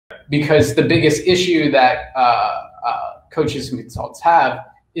because the biggest issue that coaches and consultants have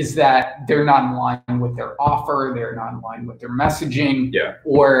is that they're not in line with their offer, they're not in line with their messaging,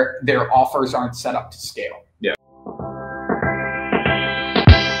 or their offers aren't set up to scale. Yeah.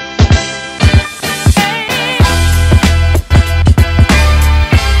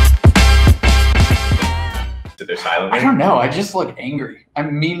 They're silent. I don't know. I just look angry.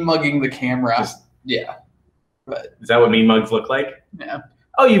 I'm mean mugging the camera. Yeah. But is that what mean mugs look like? Yeah.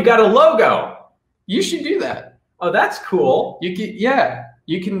 Oh, you've got a logo. You should do that. Oh, that's cool. You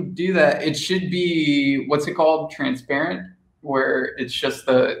can do that. It should be, what's it called? Transparent, where it's just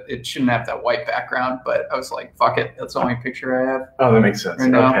it shouldn't have that white background, but I was like, fuck it. That's the only picture I have. Oh, that makes sense. Right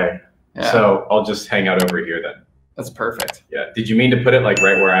now. Okay. Yeah. So I'll just hang out over here then. That's perfect. Yeah. Did you mean to put it like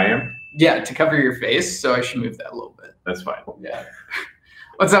right where I am? Yeah, to cover your face. So I should move that a little bit. That's fine. Yeah.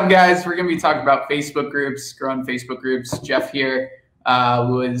 What's up, guys? We're going to be talking about Facebook groups, growing Facebook groups. Jeff here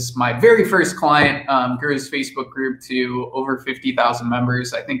was my very first client, grew his Facebook group to over 50,000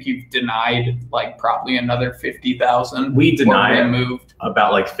 members. I think you've denied like probably another 50,000. We denied moved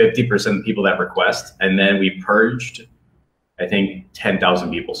about like 50% of people that request, and then we purged, I think,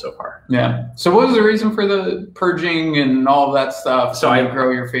 10,000 people so far. Yeah. So what was the reason for the purging and all of that stuff? So I grow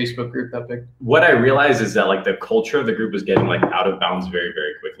your Facebook group that big. What I realized is that like the culture of the group was getting like out of bounds very,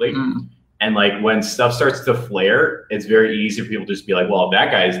 very quickly. And like when stuff starts to flare, it's very easy for people to just be like, well, if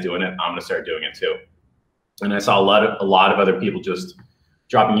that guy is doing it, I'm gonna start doing it too. And I saw a lot of other people just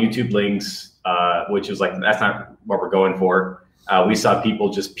dropping YouTube links, which is like, that's not what we're going for. We saw people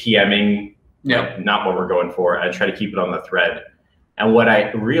just PMing, not what we're going for. I try to keep it on the thread. And what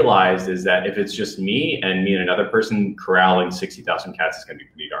I realized is that if it's just me and another person corralling 60,000 cats, it's gonna be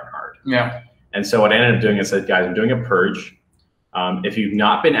pretty darn hard. Yeah. And so what I ended up doing is I said, guys, I'm doing a purge. If you've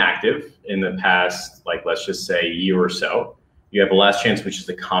not been active in the past, like let's just say a year or so, you have the last chance, which is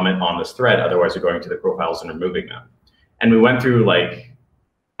to comment on this thread. Otherwise, we're going to the profiles and removing them. And we went through like,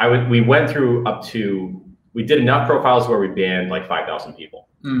 we did enough profiles where we banned like 5,000 people.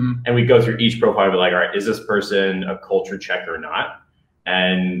 And we go through each profile and be like, all right, is this person a culture check or not?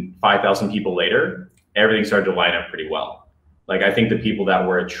 And 5,000 people later, everything started to line up pretty well. Like I think the people that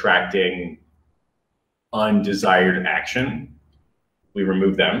were attracting undesired action, we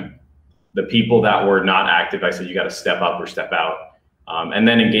removed them. The people that were not active, I said, you got to step up or step out. And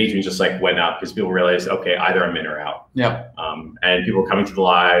then engagement just like went up because people realized, okay, either I'm in or out. And people were coming to the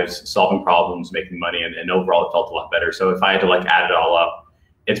lives, solving problems, making money, and overall it felt a lot better. So if I had to like add it all up,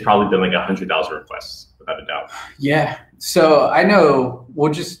 it's probably been like 100,000 requests without a doubt. Yeah. So I know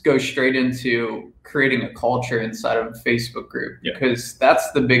we'll just go straight into creating a culture inside of a Facebook group because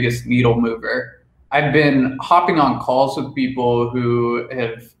that's the biggest needle mover. I've been hopping on calls with people who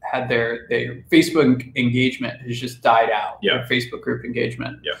have had their Facebook engagement has just died out. Their Facebook group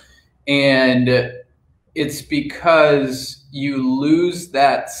engagement. And it's because you lose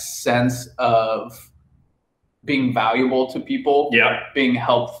that sense of being valuable to people, being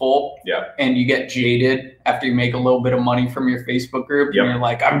helpful, and you get jaded after you make a little bit of money from your Facebook group. And you're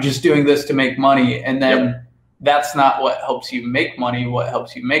like, I'm just doing this to make money. And then that's not what helps you make money. What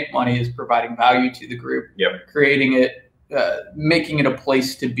helps you make money is providing value to the group, creating it, making it a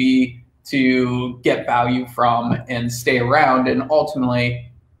place to be, to get value from and stay around. And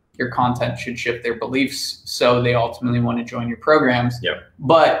ultimately, your content should shift their beliefs so they ultimately want to join your programs.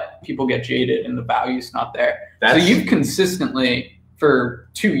 But people get jaded and the value's not there. So you've consistently, for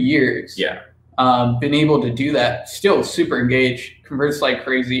 2 years, been able to do that, still super engaged, converts like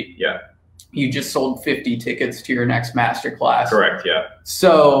crazy. You just sold 50 tickets to your next masterclass. Correct,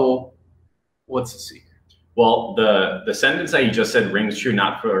 So what's the secret? Well, the sentence that you just said rings true,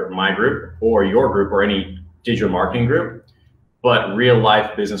 not for my group or your group or any digital marketing group, but real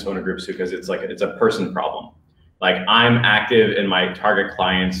life business owner groups, because it's like, it's a person problem. Like I'm active in my target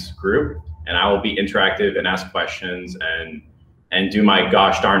clients group and I will be interactive and ask questions and do my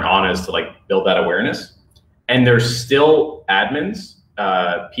gosh darn honest to like build that awareness. And there's still admins,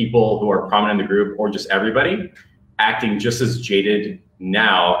 people who are prominent in the group or just everybody acting just as jaded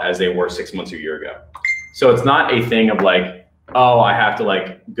now as they were 6 months or a year ago. So it's not a thing of like, oh, I have to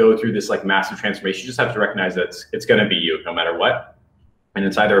like go through this like massive transformation. You just have to recognize that it's going to be you no matter what. And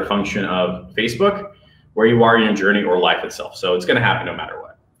it's either a function of Facebook, where you are in your journey, or life itself. So it's going to happen no matter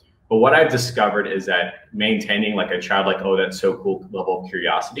what. But what I've discovered is that maintaining like a childlike, oh, that's so cool level of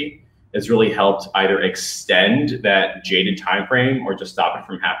curiosity has really helped either extend that jaded time frame or just stop it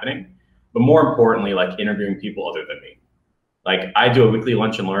from happening. But more importantly, like interviewing people other than me. Like I do a weekly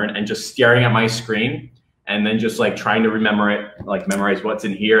lunch and learn, and just staring at my screen and then just like trying to memorize what's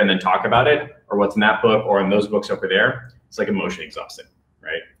in here and then talk about it, or what's in that book or in those books over there. It's like emotionally exhausting,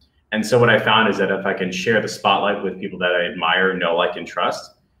 right? And so what I found is that if I can share the spotlight with people that I admire, know, like, and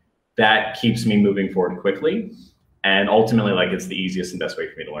trust, that keeps me moving forward quickly. And ultimately, like, it's the easiest and best way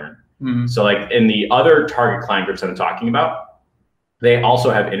for me to learn. Mm-hmm. So like in the other target client groups that I'm talking about, they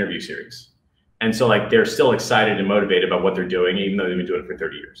also have interview series. And so like they're still excited and motivated about what they're doing, even though they've been doing it for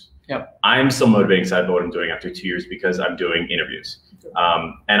 30 years. Yep. I'm still motivated and excited about what I'm doing after 2 years because I'm doing interviews.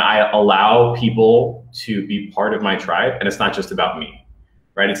 And I allow people to be part of my tribe, and it's not just about me,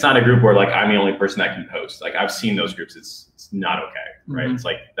 right? It's not a group where like I'm the only person that can post. Like I've seen those groups, it's not okay, right? Mm-hmm. It's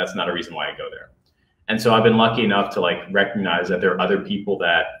like, that's not a reason why I go there. And so I've been lucky enough to like recognize that there are other people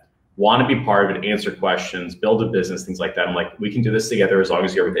that want to be part of it, answer questions, build a business, things like that. I'm like, we can do this together as long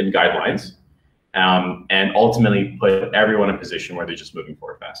as you're within guidelines, and ultimately put everyone in a position where they're just moving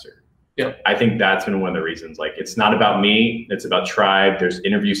forward faster. Yeah, I think that's been one of the reasons. Like, it's not about me, it's about tribe. There's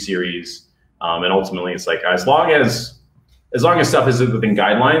interview series, and ultimately it's like as long as stuff is within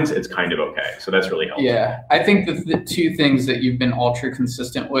guidelines, it's kind of okay. So that's really helpful. Yeah, I think that the two things that you've been ultra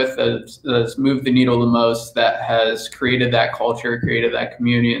consistent with that's moved the needle the most, that has created that culture, created that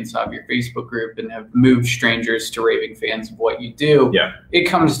community inside of your Facebook group, and have moved strangers to raving fans of what you do. Yeah, it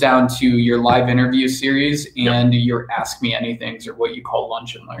comes down to your live interview series and your Ask Me Anythings, or what you call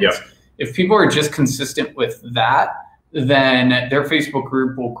lunch and learns. Yeah. If people are just consistent with that, then their Facebook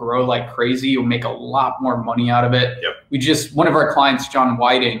group will grow like crazy. You'll make a lot more money out of it. Yep. One of our clients, John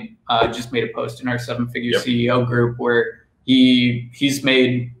Whiting, just made a post in our 7-figure CEO group where he's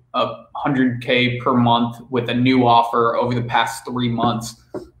made $100K per month with a new offer over the past 3 months.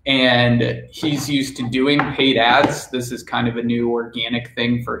 And he's used to doing paid ads. This is kind of a new organic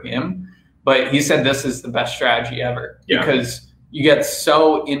thing for him. But he said this is the best strategy ever, because you get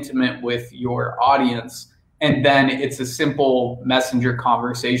so intimate with your audience. And then it's a simple messenger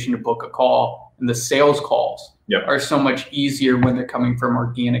conversation to book a call. And the sales calls are so much easier when they're coming from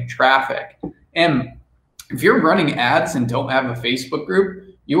organic traffic. And if you're running ads and don't have a Facebook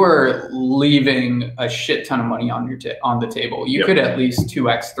group, you are leaving a shit ton of money on the table. You could at least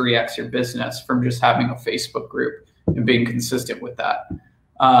 2x, 3x your business from just having a Facebook group and being consistent with that.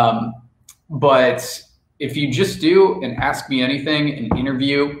 But if you just do an Ask Me Anything, an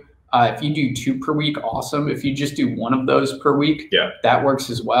interview, if you do 2 per week, awesome. If you just do 1 of those per week, that works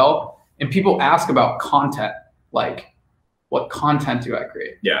as well. And people ask about content, like, what content do I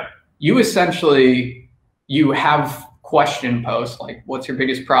create? Yeah. You have question posts, like, what's your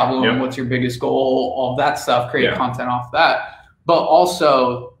biggest problem? What's your biggest goal? All that stuff, create content off that. But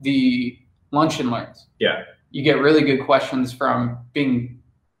also the lunch and learns. Yeah. You get really good questions from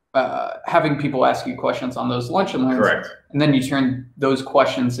having people ask you questions on those lunch and learns. Correct. And then you turn those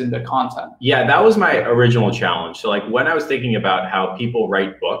questions into content. Yeah, that was my original challenge. So like when I was thinking about how people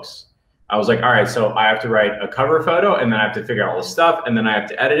write books, I was like, all right, so I have to write a cover photo, and then I have to figure out all the stuff, and then I have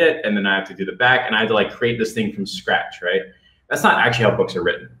to edit it, and then I have to do the back, and I had to like create this thing from scratch, right? That's not actually how books are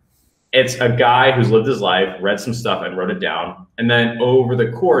written. It's a guy who's lived his life, read some stuff, and wrote it down. And then over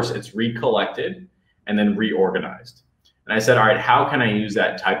the course, it's recollected and then reorganized. And I said, all right, how can I use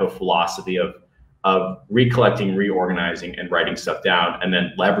that type of philosophy of recollecting, reorganizing, and writing stuff down, and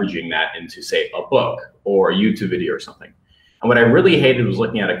then leveraging that into, say, a book or a YouTube video or something? And what I really hated was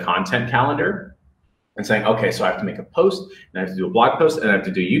looking at a content calendar and saying, okay, so I have to make a post, and I have to do a blog post, and I have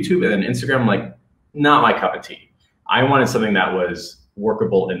to do YouTube, and then Instagram. I'm like, not my cup of tea. I wanted something that was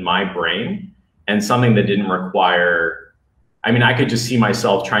workable in my brain, and something that didn't require, I mean, I could just see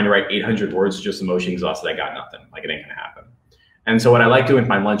myself trying to write 800 words, just emotion exhausted. I got nothing. Like, it ain't gonna happen. And so what I like doing with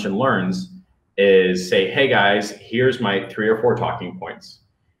my lunch and learns is say, hey guys, here's my 3 or 4 talking points.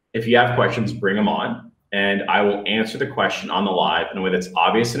 If you have questions, bring them on, and I will answer the question on the live in a way that's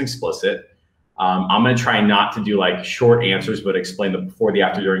obvious and explicit. I'm gonna try not to do like short answers, but explain the before, the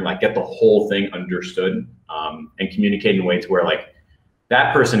after, during, like get the whole thing understood, and communicate in a way to where like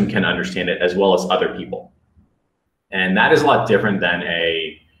that person can understand it as well as other people. And that is a lot different than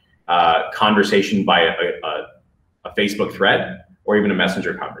a conversation by a Facebook thread or even a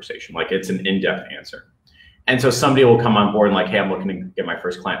messenger conversation. Like, it's an in-depth answer. And so somebody will come on board and like, hey, I'm looking to get my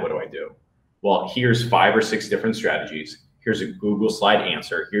first client. What do I do? Well, here's 5 or 6 different strategies. Here's a Google slide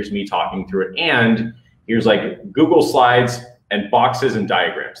answer. Here's me talking through it. And here's like Google slides and boxes and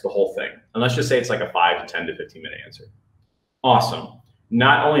diagrams, the whole thing. And let's just say it's like a 5 to 10 to 15 minute answer. Awesome.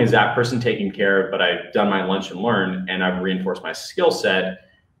 Not only is that person taken care of, but I've done my lunch and learn, and I've reinforced my skill set.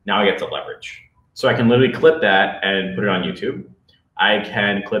 Now I get to leverage. So I can literally clip that and put it on YouTube. I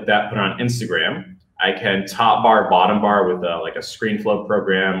can clip that, put it on Instagram. I can top bar, bottom bar with like a ScreenFlow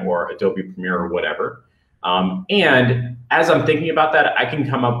program or Adobe Premiere or whatever. And as I'm thinking about that, I can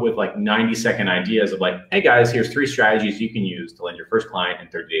come up with like 90-second ideas of like, hey guys, here's 3 strategies you can use to land your first client in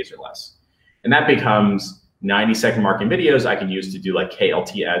 30 days or less. And that becomes 90-second marketing videos I can use to do like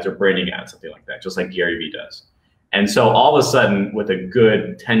KLT ads or branding ads, something like that, just like Gary Vee does. And so all of a sudden, with a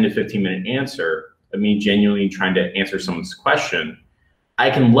good 10 to 15 minute answer of me genuinely trying to answer someone's question, I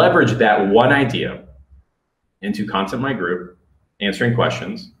can leverage that one idea into content in my group, answering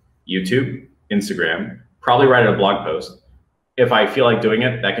questions, YouTube, Instagram, probably write a blog post. If I feel like doing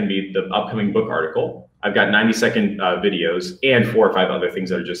it, that can be the upcoming book article. I've got 90-second videos and 4 or 5 other things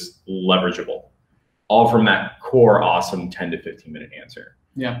that are just leverageable, all from that core awesome 10 to 15 minute answer.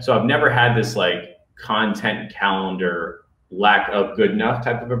 Yeah. So I've never had this like content calendar lack of good enough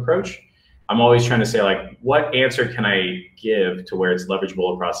type of approach. I'm always trying to say like, what answer can I give to where it's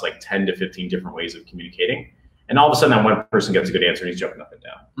leverageable across like 10 to 15 different ways of communicating? And all of a sudden that one person gets a good answer and he's jumping up and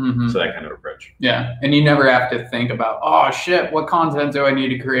down. Mm-hmm. So that kind of approach. Yeah. And you never have to think about, oh shit, what content do I need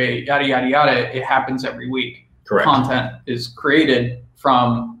to create? Yada, yada, yada. It happens every week. Correct. Content is created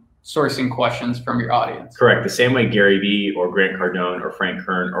from sourcing questions from your audience. Correct. The same way Gary Vee or Grant Cardone or Frank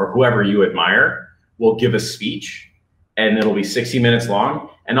Kern or whoever you admire will give a speech and it'll be 60 minutes long.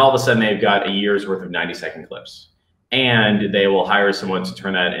 And all of a sudden they've got a year's worth of 90-second clips. And they will hire someone to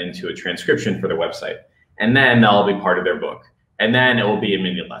turn that into a transcription for their website. And then that'll be part of their book. And then it will be a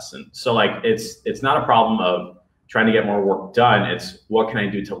mini lesson. So like it's not a problem of trying to get more work done. It's what can I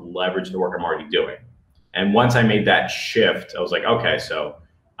do to leverage the work I'm already doing? And once I made that shift, I was like, okay, so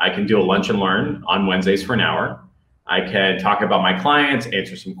I can do a lunch and learn on Wednesdays for an hour. I can talk about my clients,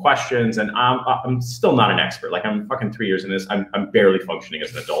 answer some questions, and I'm still not an expert. Like I'm fucking 3 years in this. I'm barely functioning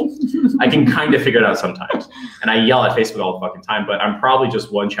as an adult. I can kind of figure it out sometimes. And I yell at Facebook all the fucking time, but I'm probably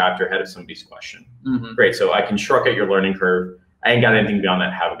just 1 chapter ahead of somebody's question. Mm-hmm. Great, so I can shortcut your learning curve. I ain't got anything beyond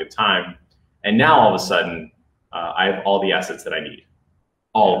that. Have a good time. And now all of a sudden, I have all the assets that I need,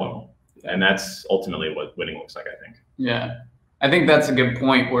 all of them. And that's ultimately what winning looks like, I think. Yeah, I think that's a good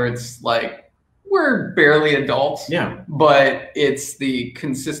point where it's like, we're barely adults, yeah, but it's the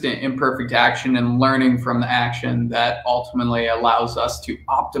consistent imperfect action and learning from the action that ultimately allows us to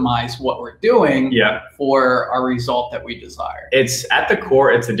optimize what we're doing for our result that we desire. It's at the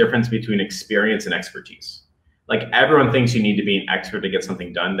core, it's the difference between experience and expertise. Like everyone thinks you need to be an expert to get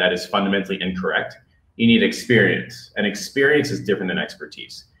something done. That is fundamentally incorrect. You need experience, and experience is different than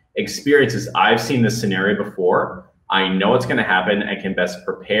expertise. Experience is I've seen this scenario before. I know what's going to happen. I can best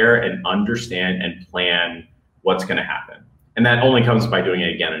prepare and understand and plan what's going to happen. And that only comes by doing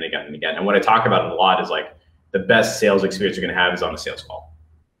it again and again and again. And what I talk about a lot is like the best sales experience you're going to have is on a sales call.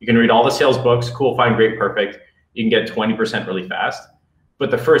 You can read all the sales books, cool, fine, great, perfect. You can get 20% really fast.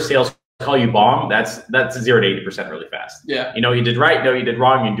 But the first sales call you bomb, that's 0 to 80% really fast. Yeah. You know, you did right, no, you did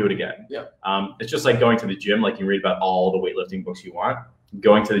wrong, you can do it again. Yeah. It's just like going to the gym, like you read about all the weightlifting books you want.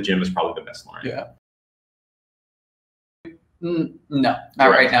 Going to the gym is probably the best learning. Yeah. No,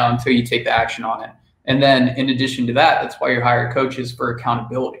 not right now until you take the action on it. And then in addition to that, that's why you hire coaches for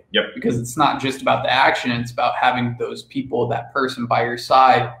accountability. Yep. Because it's not just about the action, it's about having those people, that person by your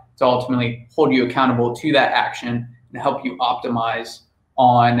side to ultimately hold you accountable to that action and help you optimize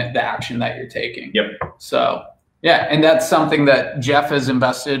on the action that you're taking. Yep. So yeah, and that's something that Jeff has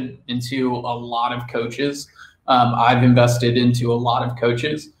invested into a lot of coaches. I've invested into a lot of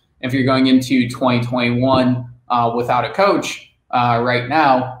coaches. If you're going into 2021 without a coach right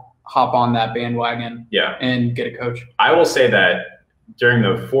now, hop on that bandwagon and get a coach. I will say that during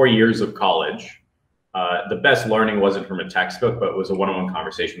the 4 years of college, the best learning wasn't from a textbook, but it was a one-on-one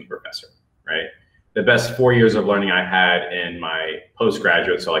conversation with a professor, right? The best 4 years of learning I had in my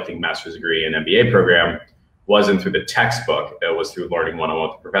postgraduate, so I think master's degree and MBA program, wasn't through the textbook. It was through learning one-on-one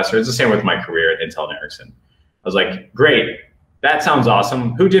with the professor. It's the same with my career at Intel and Ericsson. I was like, great, that sounds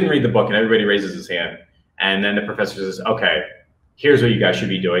awesome. Who didn't read the book? And everybody raises his hand. And then the professor says, okay, here's what you guys should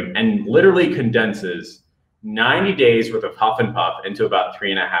be doing. And literally condenses 90 days worth of huff and puff into about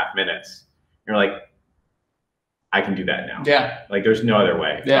 3.5 minutes. You're like, I can do that now. Yeah. Like there's no other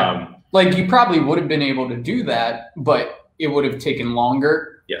way. Yeah. Like you probably would have been able to do that, but it would have taken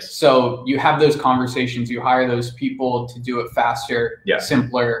longer. Yes. So you have those conversations, you hire those people to do it faster,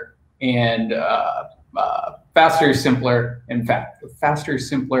 simpler, and faster, simpler, and faster,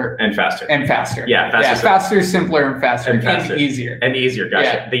 simpler, and faster. And faster. Yeah, faster, simpler, and faster. And faster. And easier. And easier, gotcha.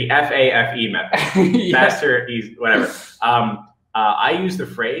 Yeah. The FAFE method. Faster, easy, whatever. I use the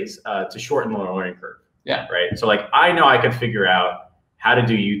phrase to shorten the learning curve. Yeah. Right. So like I know I could figure out how to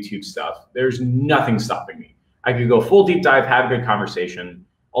do YouTube stuff. There's nothing stopping me. I could go full deep dive, have a good conversation,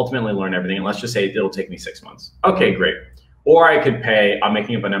 ultimately learn everything. And let's just say it'll take me 6 months. Okay, great. Or I could pay, I'm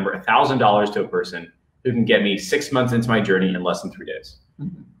making up a number, $1,000 to a person who can get me 6 months into my journey in less than 3 days.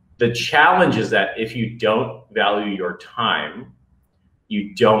 Mm-hmm. The challenge is that if you don't value your time,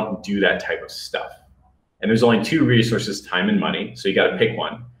 you don't do that type of stuff. And there's only two resources, time and money. So you got to pick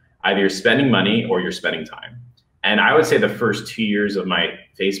one. Either you're spending money or you're spending time. And I would say the first 2 years of my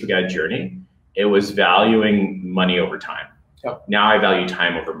Facebook ad journey, it was valuing money over time. Yep. Now I value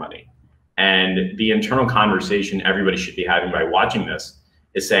time over money. And the internal conversation everybody should be having by watching this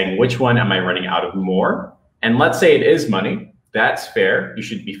is saying, which one am I running out of more? And let's say it is money. That's fair. You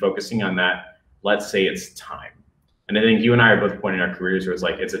should be focusing on that. Let's say it's time. And I think you and I are both pointing our careers where it's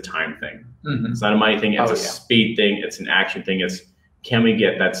like, it's a time thing. Mm-hmm. It's not a money thing. It's a speed thing. It's an action thing. It's, can we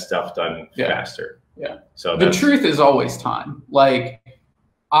get that stuff done faster? Yeah. So the truth is always time. Like,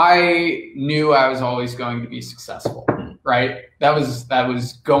 I knew I was always going to be successful, right? That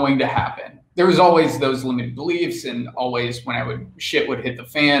was going to happen. There was always those limited beliefs, and always when shit would hit the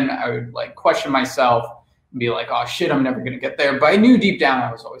fan, I would like question myself and be like, oh shit, I'm never going to get there. But I knew deep down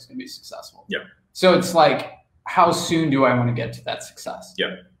I was always going to be successful. Yep. So it's like, how soon do I want to get to that success?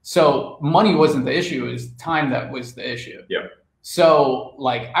 Yep. So money wasn't the issue. It was time that was the issue. Yep. So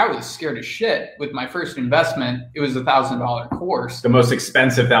like, I was scared as shit with my first investment. It was $1,000 course. The most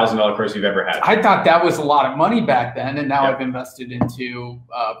expensive $1,000 course you've ever had. I thought that was a lot of money back then. And now I've invested into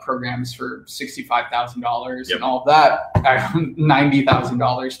programs for $65,000 and all of that.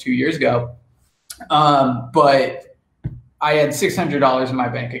 $90,000 2 years ago. But I had $600 in my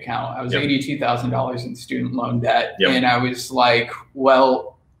bank account. I was $82,000 in student loan debt. And I was like,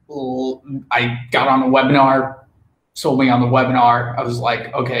 well, I got on a webinar, sold me on the webinar. I was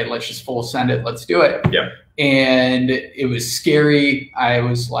like, okay, let's just full send it. Let's do it. And it was scary. I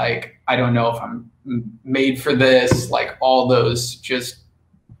was like, I don't know if I'm made for this, like all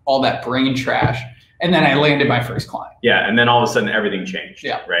that brain trash. And then I landed my first client. Yeah. And then all of a sudden everything changed.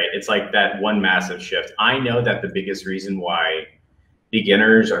 Yeah. Right. It's like that one massive shift. I know that the biggest reason why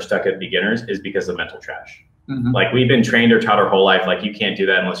beginners are stuck at beginners is because of mental trash. Mm-hmm. Like, we've been trained or taught our whole life, like, you can't do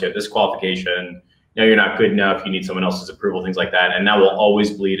that unless you have this qualification. No, you're not good enough. You need someone else's approval, things like that. And that will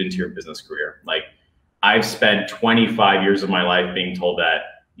always bleed into your business career. Like, I've spent 25 years of my life being told that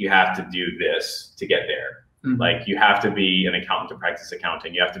you have to do this to get there. Mm-hmm. Like, you have to be an accountant to practice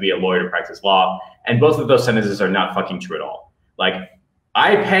accounting. You have to be a lawyer to practice law. And both of those sentences are not fucking true at all. Like,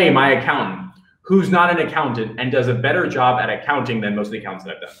 I pay my accountant who's not an accountant and does a better job at accounting than most of the accountants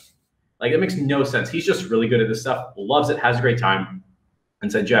that I've done. Like, it makes no sense. He's just really good at this stuff, loves it, has a great time,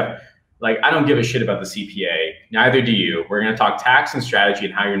 and said, Jeff, like, I don't give a shit about the CPA. Neither do you. We're going to talk tax and strategy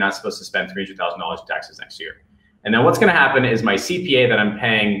and how you're not supposed to spend $300,000 in taxes next year. And then what's going to happen is my CPA that I'm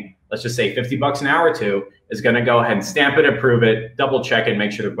paying, let's just say $50 an hour to, is going to go ahead and stamp it, approve it, double check it,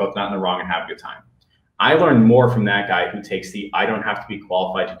 make sure they're both not in the wrong and have a good time. I learned more from that guy who takes the I don't have to be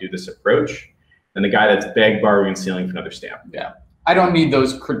qualified to do this approach than the guy that's beg, borrowing, and stealing for another stamp. Yeah. I don't need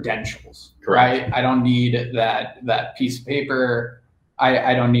those credentials. Correct. Right? I don't need that piece of paper.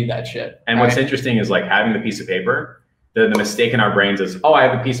 I don't need that shit. And what's interesting is, like, having the piece of paper, the mistake in our brains is, oh, I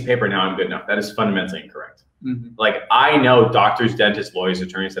have a piece of paper, now I'm good enough. That is fundamentally incorrect. Mm-hmm. Like, I know doctors, dentists, lawyers,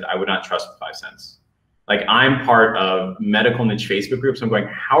 attorneys that I would not trust with 5 cents. Like, I'm part of medical niche Facebook groups. I'm going,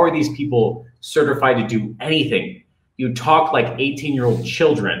 how are these people certified to do anything? You talk like 18-year-old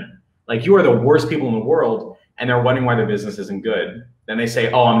children. Like, you are the worst people in the world, and they're wondering why their business isn't good. Then they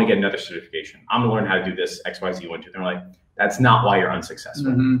say, oh, I'm gonna get another certification. I'm gonna learn how to do this X, Y, Z, 1, 2. They're like, that's not why you're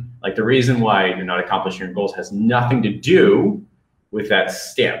unsuccessful. Mm-hmm. Like, the reason why you're not accomplishing your goals has nothing to do with that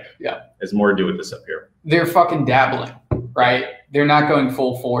stamp. Yeah. It has more to do with this up here. They're fucking dabbling, right? They're not going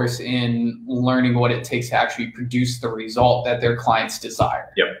full force in learning what it takes to actually produce the result that their clients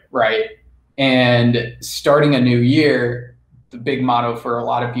desire. Yep. Right. And starting a new year, the big motto for a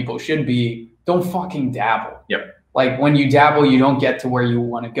lot of people should be, don't fucking dabble. Yep. Like, when you dabble, you don't get to where you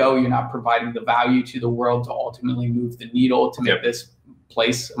want to go. You're not providing the value to the world to ultimately move the needle to make this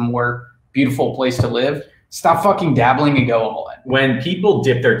place a more beautiful place to live. Stop fucking dabbling and go all in. When people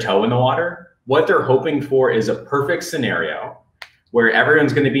dip their toe in the water, what they're hoping for is a perfect scenario where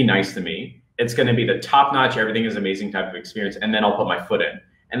everyone's going to be nice to me. It's going to be the top-notch, everything is amazing type of experience, and then I'll put my foot in.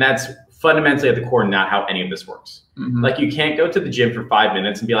 And that's fundamentally at the core not how any of this works. Mm-hmm. Like, you can't go to the gym for 5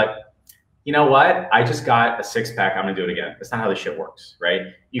 minutes and be like, you know what? I just got a 6-pack. I'm going to do it again. That's not how this shit works, right?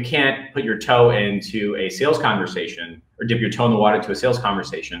 You can't put your toe into a sales conversation or dip your toe in the water to a sales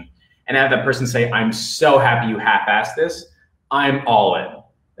conversation and have that person say, I'm so happy you half-assed this. I'm all in.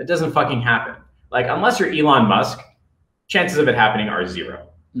 That doesn't fucking happen. Like, unless you're Elon Musk, chances of it happening are zero,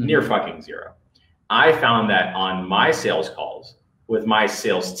 near fucking zero. I found that on my sales calls with my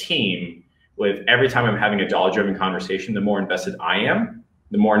sales team, with every time I'm having a dollar-driven conversation, the more invested I am,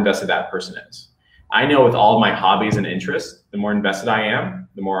 the more invested that person is. I know with all of my hobbies and interests, the more invested I am,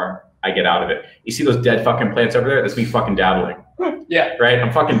 the more I get out of it. You see those dead fucking plants over there? That's me fucking dabbling. Yeah. Right?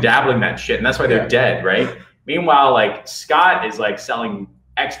 I'm fucking dabbling that shit, and that's why they're dead, right? Meanwhile, like Scott is like selling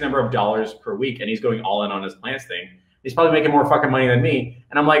X number of dollars per week, and he's going all in on his plants thing. He's probably making more fucking money than me.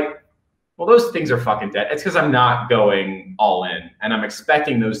 And I'm like, well, those things are fucking dead. It's because I'm not going all in, and I'm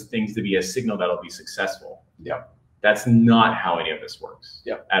expecting those things to be a signal that I'll be successful. Yeah. That's not how any of this works.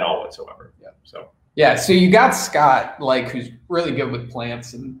 Yeah. At all whatsoever. Yeah. So. Yeah, so you got Scott, like, who's really good with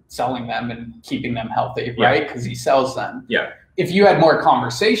plants and selling them and keeping them healthy, right? Because he sells them. Yeah. If you had more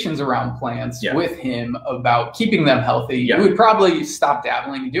conversations around plants with him about keeping them healthy, you would probably stop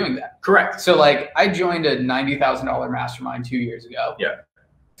dabbling and doing that. Correct. So, like, I joined a $90,000 mastermind 2 years ago. Yeah.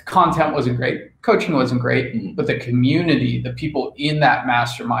 The content wasn't great. Coaching wasn't great. But the community, the people in that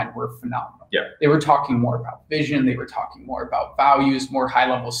mastermind were phenomenal. Yeah. They were talking more about vision. They were talking more about values, more high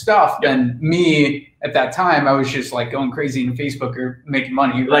level stuff than me at that time. I was just like going crazy in Facebook or making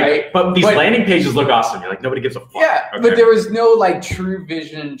money. Right. But these landing pages look awesome. You're like, nobody gives a fuck. Yeah. Okay. But there was no like true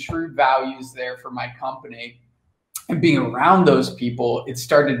vision, true values there for my company. And being around those people, it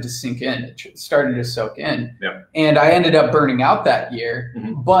started to sink in. It started to soak in. Yeah. And I ended up burning out that year.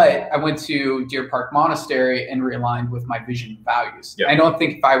 But I went to Deer Park Monastery and realigned with my vision and values. I don't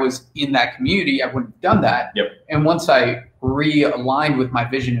think if I was in that community, I wouldn't have done that. And once I realigned with my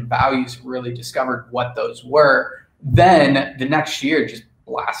vision and values, really discovered what those were, then the next year just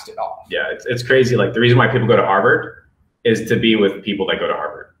blasted off. Yeah, it's crazy. Like the reason why people go to Harvard is to be with people that go to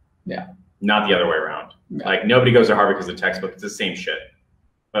Harvard. Yeah. Not the other way around. Yeah. Like nobody goes to Harvard because of the textbook. It's the same shit.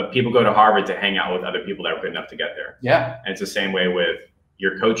 But people go to Harvard to hang out with other people that are good enough to get there. Yeah. And it's the same way with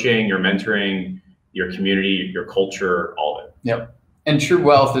your coaching, your mentoring, your community, your culture, all of it. Yep. And true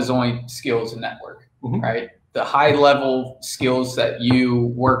wealth is only skills and network, right? The high level skills that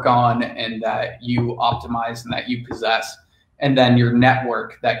you work on and that you optimize and that you possess, and then your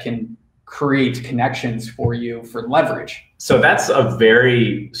network that can create connections for you for leverage. So that's a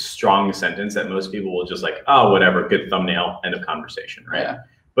very strong sentence that most people will just like, oh, whatever, good thumbnail, end of conversation, right? Yeah.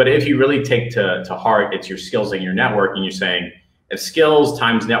 But if you really take to heart, it's your skills and your network, and you're saying, if skills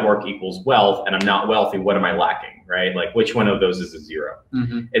times network equals wealth, and I'm not wealthy, what am I lacking, right? Like which one of those is a zero?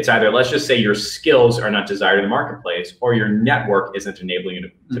 It's either, let's just say your skills are not desired in the marketplace, or your network isn't enabling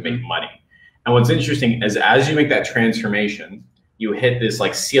you to make money. And what's interesting is as you make that transformation, you hit this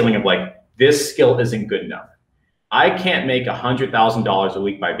like ceiling of like, this skill isn't good enough. I can't make $100,000 a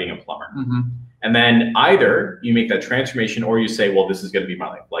week by being a plumber. And then either you make that transformation or you say, well, this is going to be my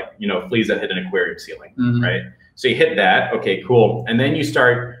life. Like, you know, fleas that hit an aquarium ceiling, right? So you hit that. Okay, cool. And then you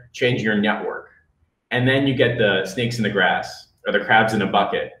start changing your network. And then you get the snakes in the grass or the crabs in a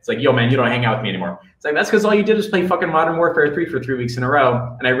bucket. It's like, yo, man, you don't hang out with me anymore. It's like, that's because all you did was play fucking Modern Warfare 3 for 3 weeks in a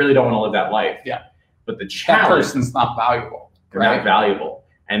row. And I really don't want to live that life. Yeah. But the challenge, that person's not valuable. They're not valuable.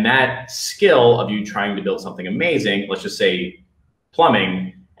 And that skill of you trying to build something amazing, let's just say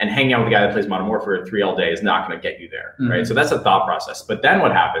plumbing, and hanging out with the guy that plays Modern Warfare 3 all day is not going to get you there, right? So that's a thought process. But then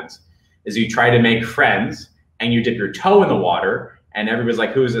what happens is you try to make friends and you dip your toe in the water and everybody's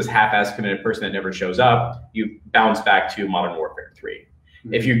like, who is this half-assed committed person that never shows up? You bounce back to Modern Warfare 3.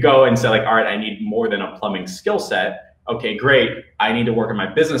 If you go and say like, all right, I need more than a plumbing skill set. Okay, great. I need to work on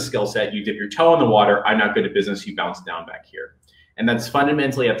my business skill set. You dip your toe in the water. I'm not good at business. You bounce down back here. And that's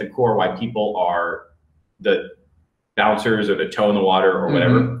fundamentally at the core why people are the bouncers or the toe in the water or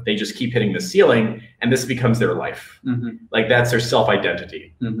whatever. They just keep hitting the ceiling and this becomes their life. Like that's their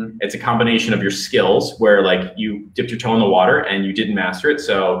self-identity. It's a combination of your skills where like you dipped your toe in the water and you didn't master it.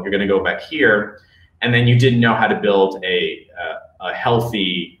 So you're going to go back here. And then you didn't know how to build a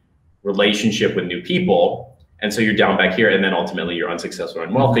healthy relationship with new people. And so you're down back here. And then ultimately you're unsuccessful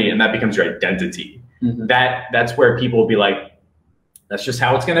and wealthy. And that becomes your identity. That's where people will be like, that's just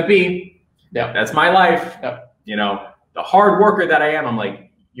how it's going to be. Yeah, that's my life. You know, the hard worker that I am, I'm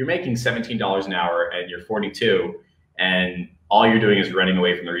like, you're making $17 an hour and you're 42 and all you're doing is running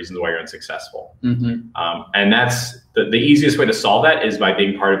away from the reasons why you're unsuccessful. And that's the easiest way to solve that is by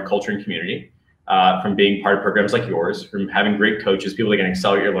being part of culture and community, from being part of programs like yours, from having great coaches, people that can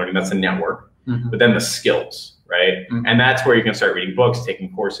accelerate your learning. That's a network. But then the skills, right? And that's where you can start reading books,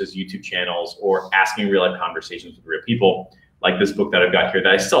 taking courses, YouTube channels, or asking real life conversations with real people. Like this book that I've got here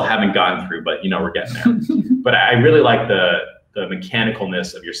that I still haven't gotten through, but you know, we're getting there. But I really like the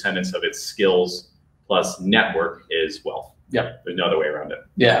mechanicalness of your sentence of its skills plus network is wealth. Yeah. There's no other way around it.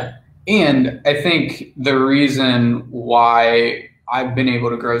 Yeah. And I think the reason why I've been able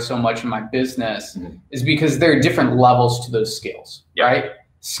to grow so much in my business is because there are different levels to those skills, right?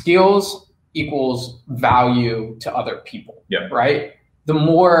 Skills equals value to other people, right? the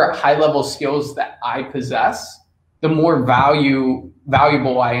more high level skills that I possess, the more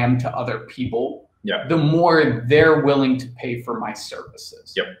valuable I am to other people. Yeah. The more they're willing to pay for my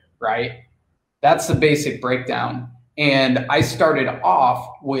services. Yep. Right. That's the basic breakdown. And I started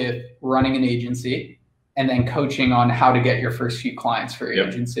off with running an agency and then coaching on how to get your first few clients for your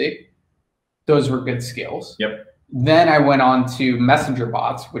agency. Those were good skills. Yep. Then I went on to messenger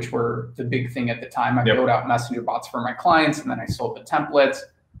bots, which were the big thing at the time. I built out messenger bots for my clients, and then I sold the templates,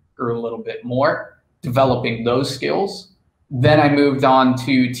 grew a little bit more, developing those skills. Then I moved on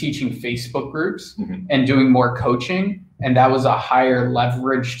to teaching Facebook groups and doing more coaching, and that was a higher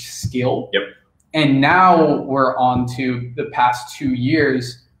leveraged skill. Yep. And now we're on to the past 2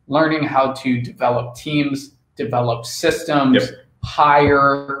 years, learning how to develop teams, develop systems,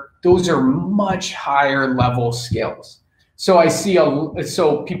 hire. Those are much higher level skills. So I see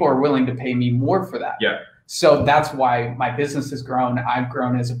so people are willing to pay me more for that. Yeah. So that's why my business has grown. I've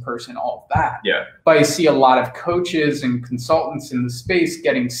grown as a person, all of that. Yeah. But I see a lot of coaches and consultants in the space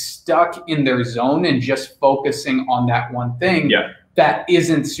getting stuck in their zone and just focusing on that one thing that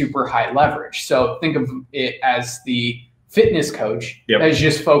isn't super high leverage. So think of it as the fitness coach that is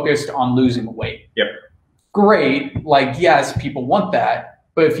just focused on losing weight. Yep. Great. Like, yes, people want that.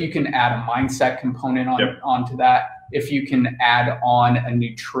 But if you can add a mindset component onto that, if you can add on a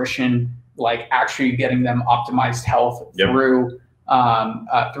nutrition, like actually getting them optimized health through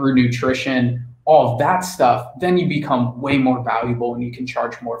nutrition, all of that stuff, then you become way more valuable and you can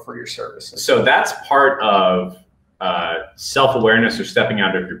charge more for your services. So that's part of self-awareness or stepping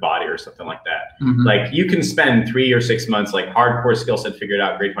out of your body or something like that. Like you can spend 3 or 6 months, like hardcore skill set figured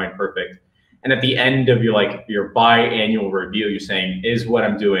out, great, fine, perfect. And at the end of your biannual review, you're saying, is what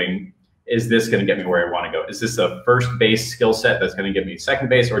I'm doing, is this going to get me where I want to go? Is this a first base skill set that's going to get me second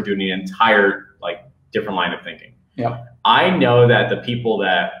base, or do you need an entire different line of thinking? Yeah. I know that the people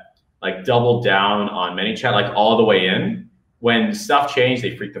that double down on ManyChat, all the way in, when stuff changed,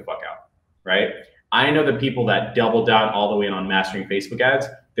 they freak the fuck out, right? I know the people that double down all the way in on mastering Facebook ads,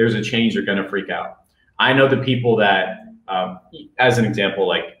 there's a change, they're going to freak out. I know the people that, as an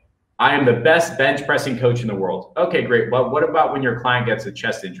example, I am the best bench pressing coach in the world. Okay, great. Well, what about when your client gets a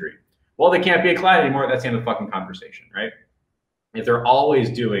chest injury? Well, they can't be a client anymore. That's the end of the fucking conversation, right? If they're always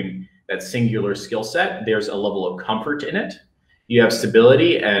doing that singular skill set, there's a level of comfort in it. You have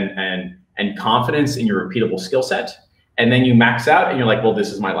stability and confidence in your repeatable skill set. And then you max out and you're like, well,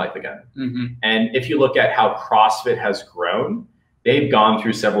 this is my life again. And if you look at how CrossFit has grown, they've gone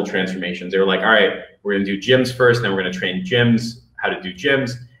through several transformations. They were like, all right, we're going to do gyms first, then we're going to train gyms, how to do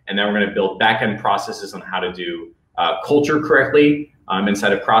gyms. And then we're going to build back-end processes on how to do culture correctly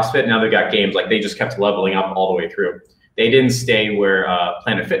inside of CrossFit. Now they've got games, they just kept leveling up all the way through. They didn't stay where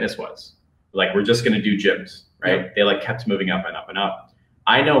Planet Fitness was. We're just going to do gyms, right? They kept moving up and up and up.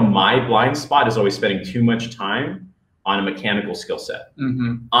 I know my blind spot is always spending too much time on a mechanical skill set.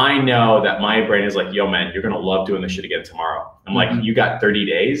 I know that my brain is yo, man, you're going to love doing this shit again tomorrow. I'm you got 30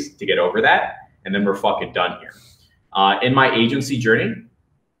 days to get over that, and then we're fucking done here. In my agency journey,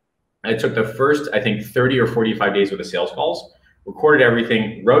 I took the first, I think, 30 or 45 days with the sales calls, recorded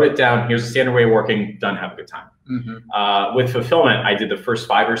everything, wrote it down. Here's the standard way of working. Done. Have a good time. With fulfillment, I did the first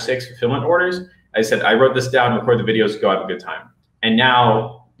 5 or 6 fulfillment orders. I said, I wrote this down, record the videos, go have a good time. And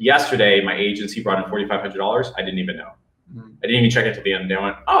now, yesterday, my agency brought in $4,500. I didn't even know. I didn't even check it till the end. They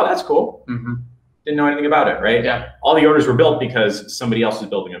went, oh, that's cool. Didn't know anything about it, right? Yeah. All the orders were built because somebody else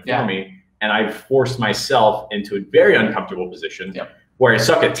was building it for me. And I forced myself into a very uncomfortable position where I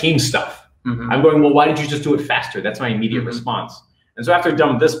suck at team stuff. I'm going, well, why did you just do it faster? That's my immediate response. And so after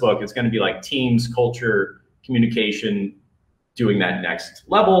done with this book, it's going to be teams, culture, communication, doing that next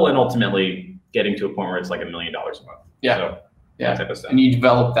level, and ultimately getting to a point where it's $1 million a month. So, that type of stuff. And you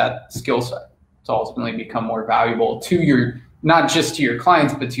develop that skill set to ultimately become more valuable to not just to your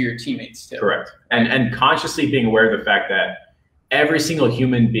clients, but to your teammates too. Correct. And consciously being aware of the fact that every single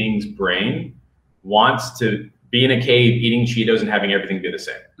human being's brain wants to be in a cave eating Cheetos and having everything be the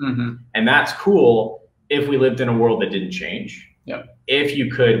same. And that's cool if we lived in a world that didn't change. If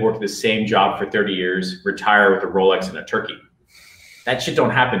you could work the same job for 30 years, retire with a Rolex and a turkey. That shit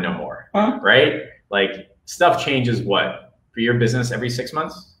don't happen no more, right? Stuff changes what? For your business every 6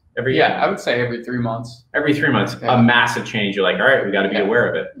 months? Every year? I would say every 3 months. Every 3 months, a massive change. You're all right, we got to be aware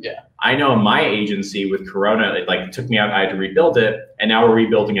of it. I know my agency with Corona, it took me out, I had to rebuild it, and now we're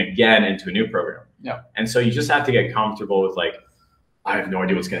rebuilding again into a new program. And so you just have to get comfortable with I have no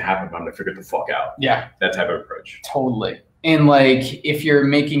idea what's going to happen, but I'm going to figure it the fuck out. That type of approach. Totally. And like, if you're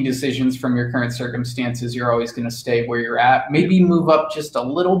making decisions from your current circumstances, you're always going to stay where you're at. Maybe move up just a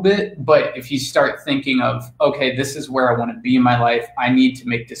little bit. But if you start thinking of, okay, this is where I want to be in my life, I need to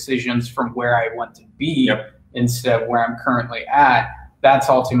make decisions from where I want to be instead of where I'm currently at. That's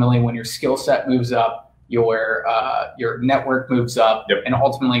ultimately when your skill set moves up, your network moves up, and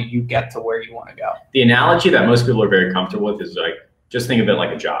ultimately you get to where you want to go. The analogy that most people are very comfortable with is like, just think of it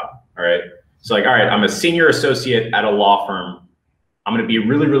like a job. All right. So like, all right, I'm a senior associate at a law firm. I'm going to be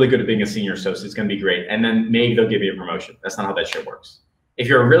really, really good at being a senior associate. It's going to be great. And then maybe they'll give you a promotion. That's not how that shit works. If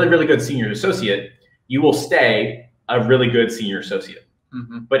you're a really, really good senior associate, you will stay a really good senior associate.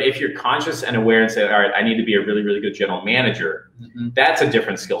 But if you're conscious and aware and say, all right, I need to be a really, really good general manager, that's a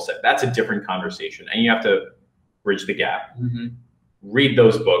different skill set. That's a different conversation. And you have to bridge the gap. Read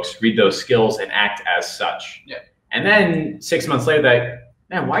those books, read those skills, and act as such. And then 6 months later,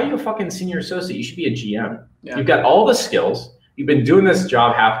 man, why are you a fucking senior associate? You should be a GM. You've got all the skills. You've been doing this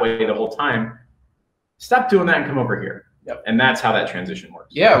job halfway the whole time. Stop doing that and come over here. And that's how that transition works.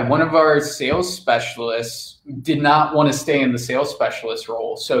 Yeah, one of our sales specialists did not want to stay in the sales specialist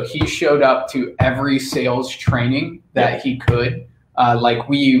role. So he showed up to every sales training that he could. Like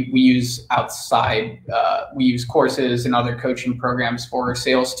we use outside, we use courses and other coaching programs for our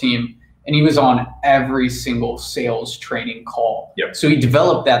sales team. And he was on every single sales training call. So he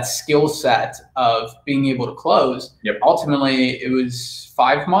developed that skill set of being able to close. Ultimately, it was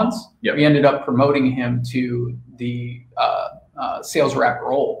 5 months. We ended up promoting him to the sales rep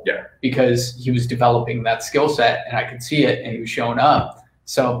role because he was developing that skill set, and I could see it, and he was showing up.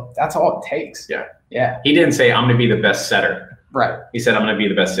 So that's all it takes. He didn't say, I'm going to be the best setter. He said, I'm going to be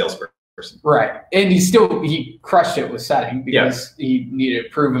the best salesperson. And he crushed it with setting because he needed to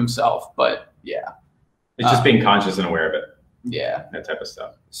prove himself. But it's just being conscious and aware of it. That type of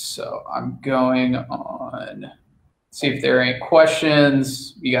stuff. So I'm going on, see if there are any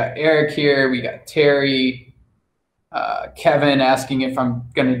questions. We got Eric here. We got Terry. Kevin asking if I'm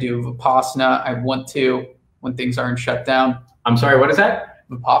going to do Vipassana. I want to when things aren't shut down. I'm sorry, what is that?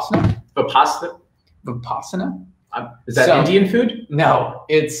 Vipassana? Vipassana? Is that Indian food? No,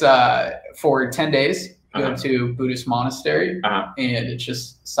 it's for 10 days. You go to a Buddhist monastery and it's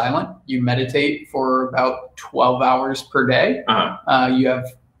just silent. You meditate for about 12 hours per day. You have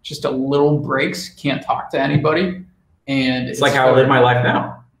just a little breaks, can't talk to anybody. And it's like how I live my life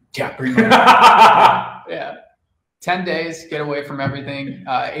now. Pretty much. 10 days, get away from everything.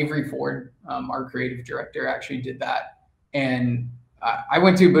 Avery Ford, our creative director, actually did that. And I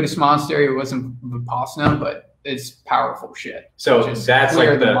went to a Buddhist monastery. It wasn't Vipassana, but it's powerful shit. So that's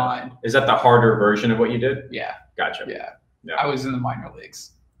like the mind. Is that the harder version of what you did? Gotcha. I was in the minor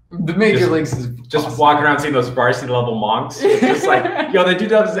leagues. The major leagues is just walking around seeing those varsity level monks. It's just like, yo, that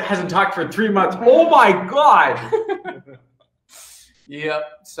dude hasn't talked for 3 months. Oh my God.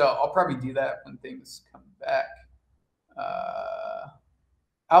 So I'll probably do that when things come back.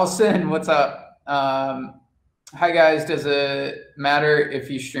 Alison, what's up? Hi guys, does it matter if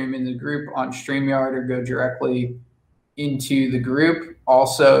you stream in the group on StreamYard or go directly into the group?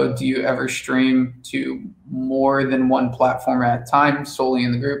 Also, do you ever stream to more than one platform at a time, solely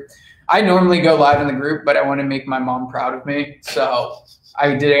in the group? I normally go live in the group, but I want to make my mom proud of me. So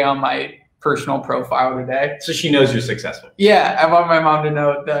I did it on my personal profile today. So she knows you're successful. I want my mom to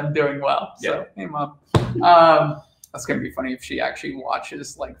know that I'm doing well. So, hey mom. That's going to be funny if she actually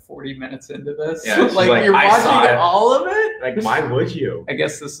watches like 40 minutes into this. Like you're watching all of it? Like, why would you? I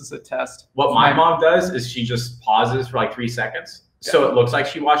guess this is a test. What my mom does is she just pauses for like 3 seconds. So it looks like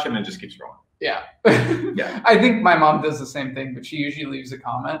she watched it and then just keeps going. I think my mom does the same thing, but she usually leaves a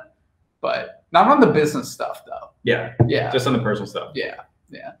comment. But not on the business stuff though. Just on the personal stuff.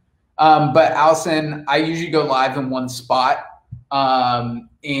 But Allison, I usually go live in one spot.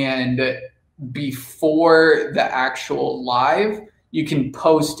 And before the actual live, you can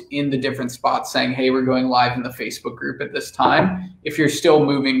post in the different spots saying, hey, we're going live in the Facebook group at this time, if you're still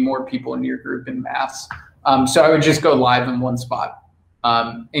moving more people into your group in mass. So I would just go live in one spot.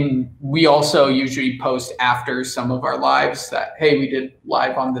 And we also usually post after some of our lives that, hey, we did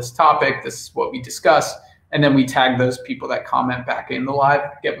live on this topic. This is what we discussed. And then we tag those people that comment back in the live,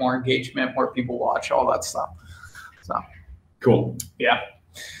 get more engagement, more people watch, all that stuff. So cool.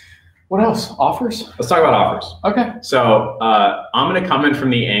 What else? Offers? Let's talk about offers. Okay. So I'm going to come in from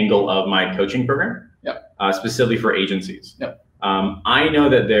the angle of my coaching program, specifically for agencies. I know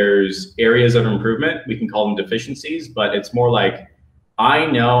that there's areas of improvement. We can call them deficiencies, but it's more like I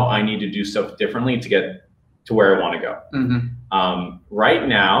know I need to do stuff differently to get to where I want to go. Right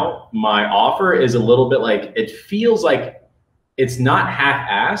now, my offer is a little bit like, it feels like it's not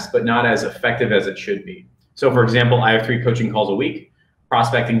half-assed, but not as effective as it should be. So for example, I have 3 coaching calls a week,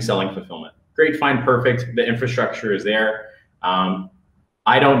 prospecting, selling, fulfillment. Great, fine, perfect. The infrastructure is there.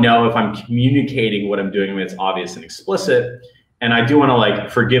 I don't know if I'm communicating what I'm doing when it's obvious and explicit. And I do want to like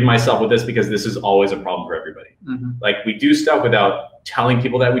forgive myself with this because this is always a problem for everybody. Like we do stuff without telling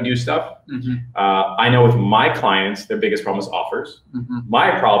people that we do stuff. I know with my clients, their biggest problem is offers.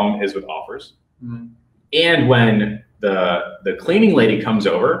 My problem is with offers. And when the cleaning lady comes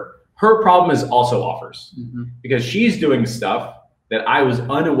over, her problem is also offers because she's doing stuff that I was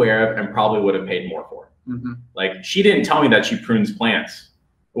unaware of and probably would have paid more for. Like she didn't tell me that she prunes plants.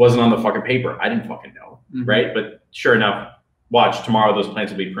 It wasn't on the fucking paper. I didn't fucking know, right? But sure enough, watch tomorrow, those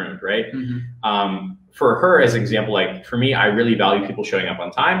plants will be pruned, right? For her, as an example, like for me, I really value people showing up on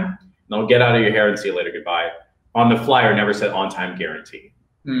time. They'll get out of your hair and see you later, goodbye. On the flyer, never said on time guarantee,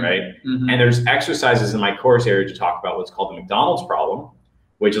 right? And there's exercises in my course area to talk about what's called the McDonald's problem,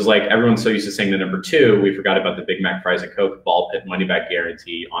 which is like everyone's so used to saying the number 2, we forgot about the Big Mac, fries, and Coke, ball pit, money back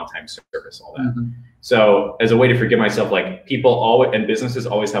guarantee, on time service, all that. So as a way to forgive myself, like people always and businesses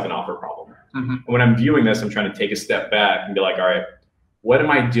always have an offer problem. And when I'm viewing this, I'm trying to take a step back and be like, all right, what am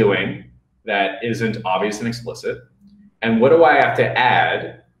I doing that isn't obvious and explicit? And what do I have to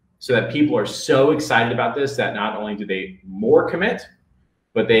add so that people are so excited about this that not only do they more commit,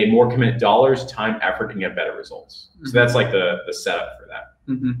 but they more commit dollars, time, effort, and get better results. So that's like the setup for that.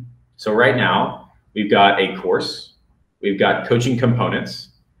 So right now, we've got a course, we've got coaching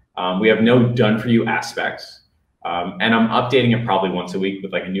components, we have no done for you aspects, and I'm updating it probably once a week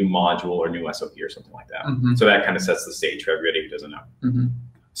with like a new module or new SOP or something like that. So that kind of sets the stage for everybody who doesn't know.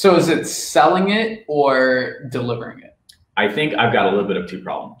 So is it selling it or delivering it? I think I've got a little bit of 2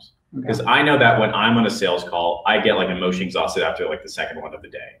 problems. Because I know that when I'm on a sales call, I get like emotion exhausted after like the second one of the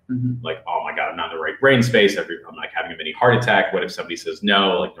day. Like, oh my God, I'm not in the right brain space. I'm like having a mini heart attack. What if somebody says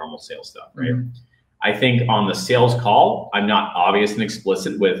no, like normal sales stuff, right? I think on the sales call, I'm not obvious and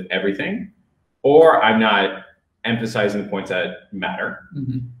explicit with everything, or I'm not emphasizing the points that matter.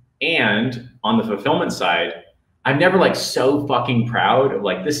 And on the fulfillment side, I'm never like so fucking proud of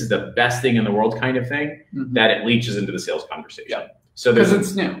like, this is the best thing in the world kind of thing that it leaches into the sales conversation. So because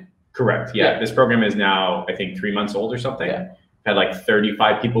it's new. Correct. Yeah. This program is now, I think, 3 months old or something. Had like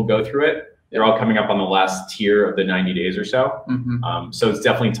 35 people go through it. They're all coming up on the last tier of the 90 days or so. So it's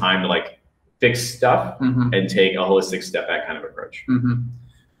definitely time to like fix stuff and take a holistic step back kind of approach.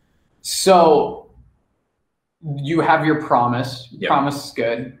 So you have your promise. Promise is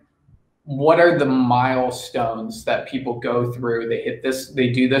good. What are the milestones that people go through? They hit this, they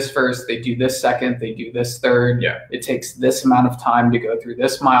do this first, they do this second, they do this third. It takes this amount of time to go through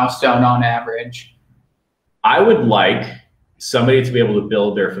this milestone on average. I would like somebody to be able to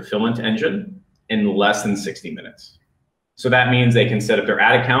build their fulfillment engine in less than 60 minutes. So that means they can set up their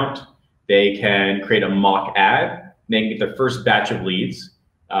ad account, they can create a mock ad, they can get their first batch of leads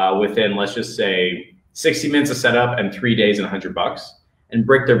within, let's just say, 60 minutes of setup and 3 days and $100. And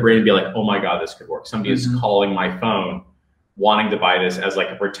break their brain and be like, oh my God, this could work. Somebody is calling my phone wanting to buy this as like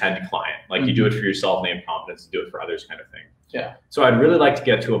a pretend client. Like you do it for yourself and they have confidence to do it for others kind of thing. So I'd really like to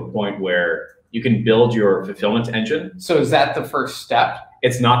get to a point where you can build your fulfillment engine. So is that the first step?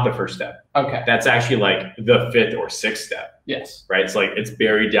 It's not the first step. That's actually like the 5th or 6th step. Right? It's like, it's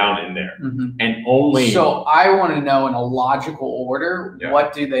buried down in there. And only. So I want to know in a logical order,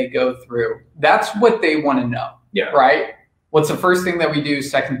 what do they go through? That's what they want to know. Right? What's the first thing that we do,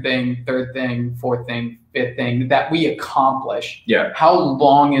 second thing, third thing, fourth thing, fifth thing that we accomplish? How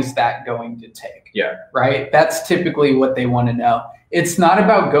long is that going to take? Right? That's typically what they want to know. It's not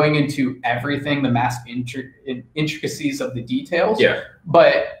about going into everything, the mass intricacies of the details.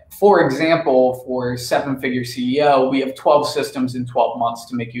 But for example, for 7-figure CEO, we have 12 systems in 12 months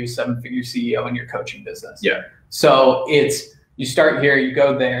to make you a 7-figure CEO in your coaching business. So it's, you start here, you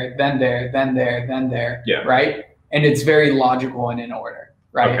go there, then there, then there, then there, right? And it's very logical and in order,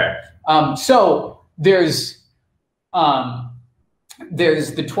 right? So there's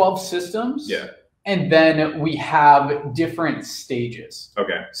the 12 systems, and then we have different stages.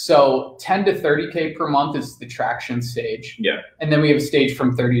 So 10 to 30K per month is the traction stage. And then we have a stage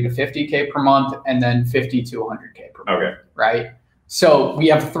from 30 to 50K per month, and then 50 to 100K per month, right? So we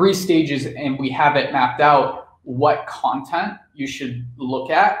have 3 stages, and we have it mapped out what content you should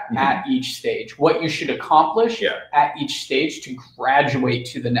look at each stage, what you should accomplish at each stage to graduate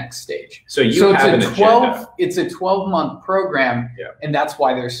to the next stage. So it's a 12-month program, and that's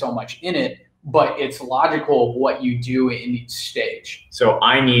why there's so much in it, but it's logical of what you do in each stage. So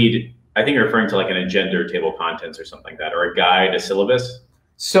I think you're referring to like an agenda or table of contents or something like that, or a guide, a syllabus.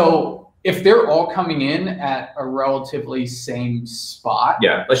 So if they're all coming in at a relatively same spot.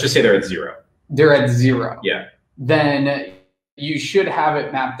 Let's just say they're at 0. they're at 0. Yeah. Then you should have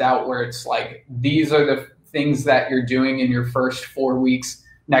it mapped out where it's like, these are the things that you're doing in your first 4 weeks.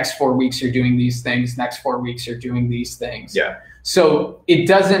 Next 4 weeks, you're doing these things. Next 4 weeks, you're doing these things. Yeah. So it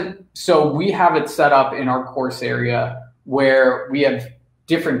doesn't, so we have it set up in our course area where we have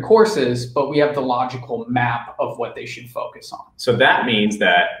different courses, but we have the logical map of what they should focus on. So that means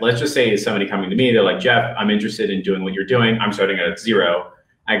that, let's just say somebody coming to me, they're like, Jeff, I'm interested in doing what you're doing. I'm starting at 0.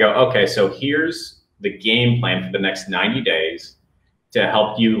 I go, okay, so here's the game plan for the next 90 days to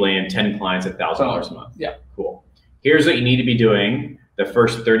help you land 10 clients at $1,000 a month. Yeah. Cool. Here's what you need to be doing the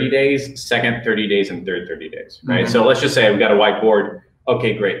first 30 days, second 30 days, and third 30 days, right? So let's just say we got a whiteboard.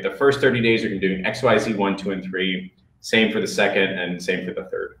 Okay, great. The first 30 days, you're doing X, Y, Z, 1, 2, and 3. Same for the second and same for the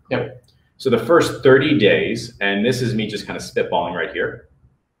third. Yep. So the first 30 days, and this is me just kind of spitballing right here.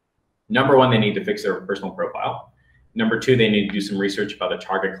 Number 1, they need to fix their personal profile. Number 2, they need to do some research about their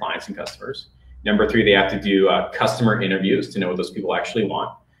target clients and customers. Number 3, they have to do customer interviews to know what those people actually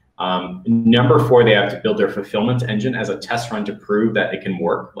want. Number 4, they have to build their fulfillment engine as a test run to prove that it can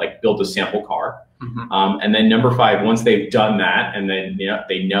work, like build a sample car. And then number 5, once they've done that, and then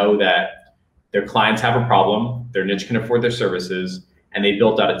they know that their clients have a problem, their niche can afford their services, and they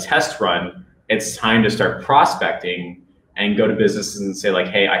built out a test run, it's time to start prospecting and go to businesses and say like,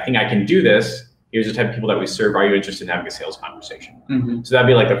 hey, I think I can do this. Here's the type of people that we serve. Are you interested in having a sales conversation? So that'd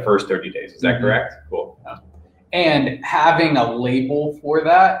be like the first 30 days. Is that correct? Cool. Yeah. And having a label for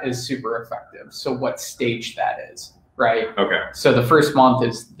that is super effective. So what stage that is, right? Okay. So the first month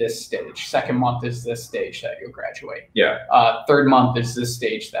is this stage. Second month is this stage that you'll graduate. Yeah. Third month is this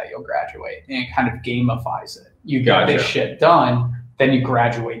stage that you'll graduate. And it kind of gamifies it. You get this shit done, then you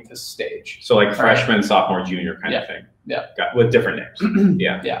graduate this stage. So like freshman, sophomore, junior kind of thing. Yeah. With different names.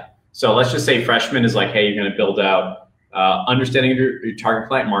 Yeah. So let's just say freshman is like, hey, you're going to build out understanding your target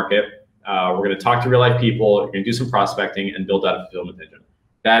client market. We're going to talk to real life people. You're going to do some prospecting and build out a fulfillment engine.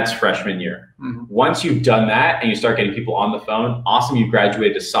 That's freshman year. Once you've done that and you start getting people on the phone, awesome, you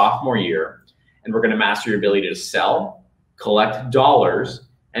graduated to sophomore year, and we're going to master your ability to sell, collect dollars,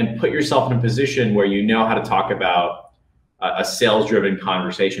 and put yourself in a position where you know how to talk about a sales-driven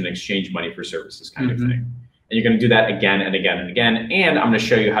conversation, exchange money for services kind of thing. And you're going to do that again and again and again. And I'm going to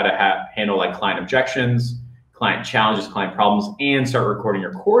show you how to handle like client objections, client challenges, client problems, and start recording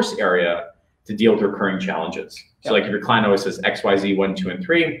your course area to deal with recurring challenges. So like if your client always says X, Y, Z, 1, 2, and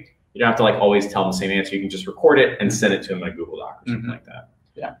 3, you don't have to like always tell them the same answer. You can just record it and send it to them in a Google Doc or something like that.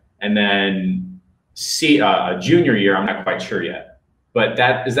 Yeah. And then a junior year, I'm not quite sure yet, but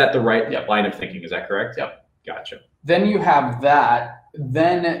is that the right line of thinking? Is that correct? Yep. Gotcha. Then you have that.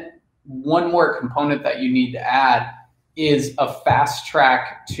 Then one more component that you need to add is a fast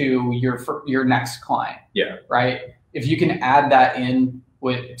track to your next client. Yeah. Right. If you can add that in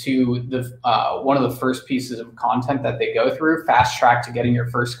to the one of the first pieces of content that they go through, fast track to getting your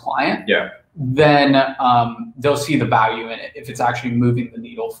first client. Yeah. Then they'll see the value in it if it's actually moving the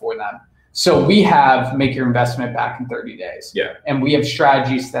needle for them. So we have make your investment back in 30 days. Yeah. And we have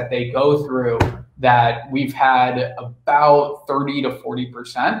strategies that they go through that we've had about 30 to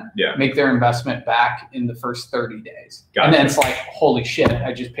 40% make their investment back in the first 30 days. Gotcha. And then it's like, holy shit,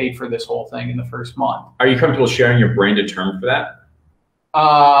 I just paid for this whole thing in the first month. Are you comfortable sharing your branded term for that?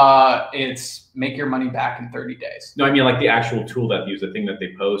 It's make your money back in 30 days. No, I mean like the actual tool that you use, the thing that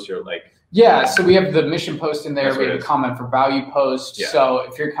they post, or like. Yeah, so we have the mission post in there. We have a comment for value post. Yeah. So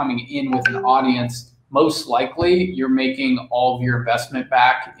if you're coming in with an audience, most likely you're making all of your investment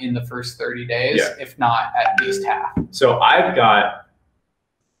back in the first 30 days, if not at least half. So I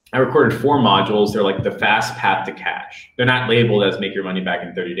recorded 4 modules. They're like the fast path to cash. They're not labeled as make your money back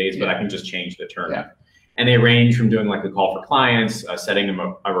in 30 days, but I can just change the term. Yeah. And they range from doing like a call for clients, setting them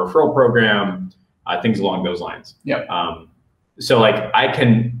a referral program, things along those lines. Yep. So like I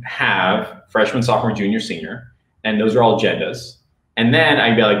can have freshman, sophomore, junior, senior, and those are all agendas. And then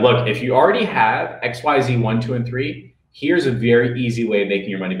I'd be like, look, if you already have X, Y, Z, 1, 2, and 3, here's a very easy way of making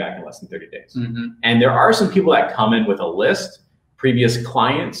your money back in less than 30 days. Mm-hmm. And there are some people that come in with a list, previous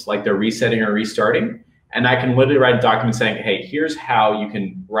clients, like they're resetting or restarting. And I can literally write a document saying, hey, here's how you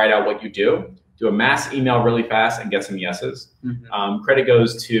can write out what you do a mass email really fast and get some yeses. Mm-hmm. Credit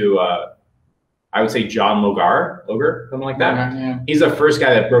goes to, I would say John Logar, something like that. Yeah. He's the first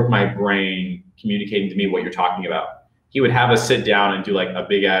guy that broke my brain communicating to me what you're talking about. He would have us sit down and do like a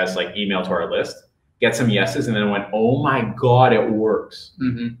big ass like email to our list, get some yeses, and then went, oh my God, it works.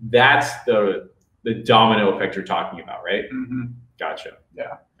 Mm-hmm. That's the domino effect you're talking about, right? Mm-hmm. Gotcha. Yeah.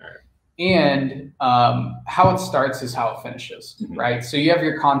 All right. And how it starts is how it finishes, mm-hmm. right? So you have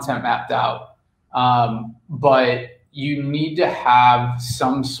your content mapped out, but you need to have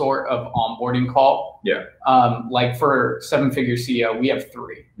some sort of onboarding call. Yeah. Like for Seven Figure CEO, we have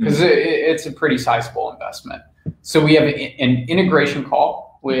 3 because it's a pretty sizable investment. So we have an integration call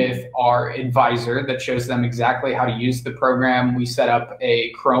with our advisor that shows them exactly how to use the program. We set up a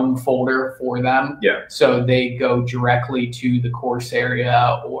Chrome folder for them. Yeah. So they go directly to the course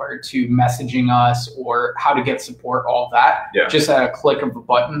area or to messaging us or how to get support, all that. Yeah. Just at a click of a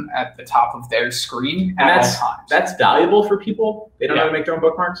button at the top of their screen and at all times. That's valuable for people. They don't know how to make their own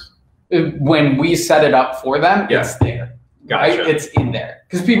bookmarks. When we set it up for them, it's there. Gotcha. Right? It's in there.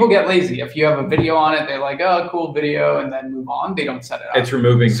 Because people get lazy. If you have a video on it, they're like, oh, cool video, and then move on. They don't set it up. It's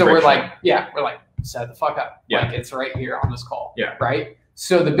removing So friction. we're like, set the fuck up. Yeah. Like, it's right here on this call. Yeah. Right?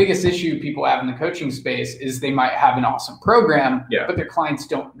 So the biggest issue people have in the coaching space is they might have an awesome program, but their clients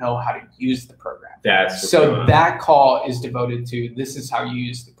don't know how to use the program. So that call is devoted to, this is how you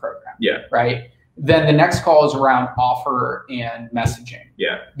use the program. Yeah. Right? Then the next call is around offer and messaging.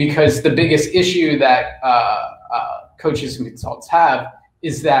 Yeah. Because the biggest issue that coaches and consultants have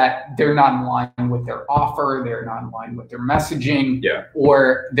is that they're not in line with their offer, they're not in line with their messaging,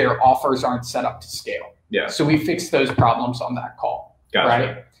 or their offers aren't set up to scale. Yeah. So we fix those problems on that call.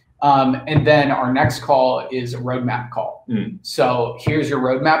 Gotcha. Right? And then our next call is a roadmap call. So here's your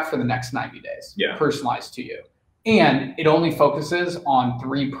roadmap for the next 90 days, personalized to you. And it only focuses on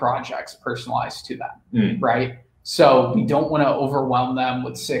 3 projects personalized to them, right? So we don't want to overwhelm them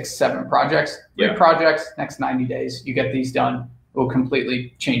with 6, 7 projects. 3 projects, next 90 days, you get these done, it will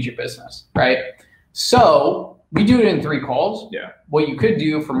completely change your business, right? So we do it in 3 calls. Yeah. What you could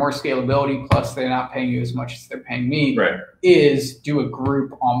do for more scalability, plus they're not paying you as much as they're paying me, is do a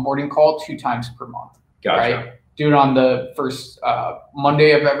group onboarding call 2 times per month. Gotcha. Right? Do it on the first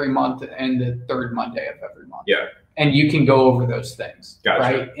Monday of every month and the 3rd Monday of every month. Yeah. And you can go over those things, Gotcha.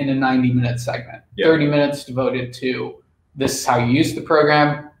 right? In a 90-minute segment. 30 minutes devoted to this is how you use the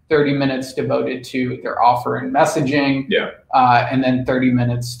program, 30 minutes devoted to their offer and messaging, and then 30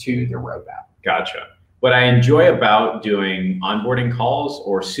 minutes to their roadmap. Gotcha. What I enjoy about doing onboarding calls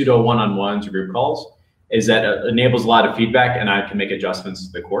or pseudo one-on-ones or group calls is that it enables a lot of feedback and I can make adjustments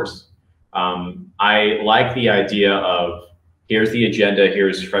to the course. I like the idea of here's the agenda,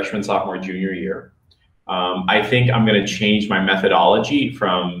 here's freshman, sophomore, junior year. I think I'm going to change my methodology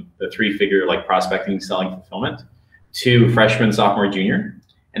from the 3-figure like prospecting, selling, fulfillment to freshman, sophomore, junior,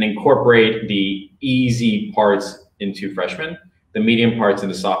 and incorporate the easy parts into freshman, the medium parts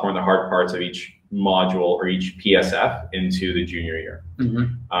into sophomore, and the hard parts of each module or each PSF into the junior year.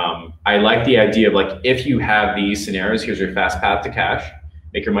 I like the idea of like, if you have these scenarios, here's your fast path to cash,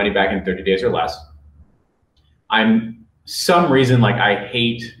 make your money back in 30 days or less. Some reason like I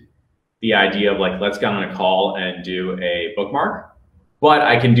hate the idea of like, let's get on a call and do a bookmark, but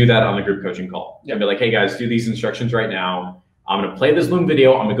I can do that on the group coaching call. And be like, hey guys, do these instructions right now. I'm going to play this Loom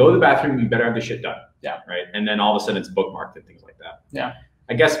video. I'm going to go to the bathroom. You better have the shit done. Right. And then all of a sudden it's bookmarked and things like that.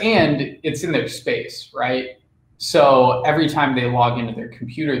 I guess. And it's in their space, right? So every time they log into their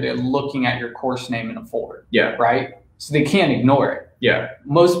computer, they're looking at your course name in a folder. Right. So they can't ignore it.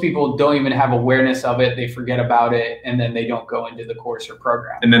 Most people don't even have awareness of it. They forget about it, and then they don't go into the course or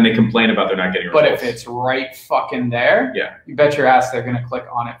program. And then they complain about they're not getting results. But if it's right fucking there, you bet your ass they're going to click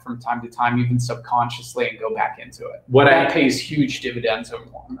on it from time to time, even subconsciously, and go back into it. That pays huge dividends over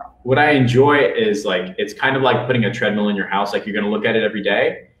the long run. What I enjoy is like, it's kind of like putting a treadmill in your house. Like you're going to look at it every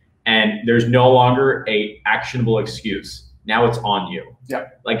day, and there's no longer a actionable excuse. Now it's on you.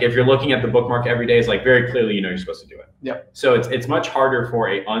 Like if you're looking at the bookmark every day, it's like very clearly you know you're supposed to do it. So it's much harder for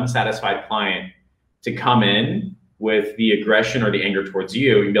a unsatisfied client to come in with the aggression or the anger towards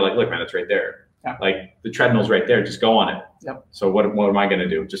you and be like, look, man, it's right there. Like the treadmill's right there. Just go on it. So what am I going to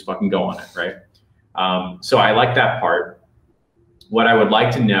do? Just fucking go on it, right? So I like that part. What I would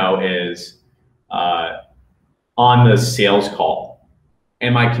like to know is on the sales call,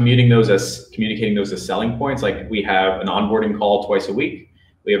 am I communicating those as selling points? Like we have an onboarding call twice a week.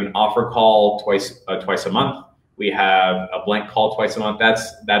 We have an offer call twice a month. We have a blank call twice a month.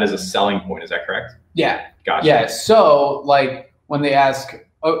 That is a selling point. Is that correct? Gotcha. So like when they ask,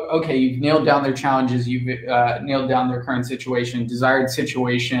 okay, you've nailed down their challenges, you've nailed down their current situation, desired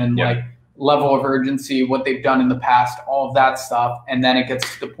situation, like level of urgency, what they've done in the past, all of that stuff. And then it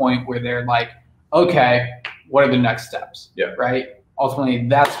gets to the point where they're like, okay, what are the next steps? Right? Ultimately,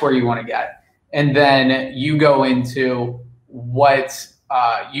 that's where you want to get. And then you go into what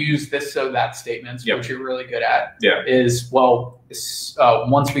use this so that statements, which you're really good at, is, well,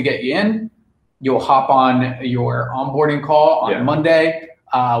 once we get you in, you'll hop on your onboarding call on Monday.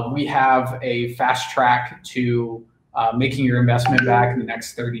 We have a fast track to making your investment back in the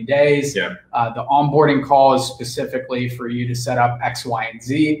next 30 days. Yeah. The onboarding call is specifically for you to set up X, Y, and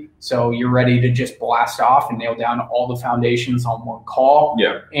Z. So you're ready to just blast off and nail down all the foundations on one call.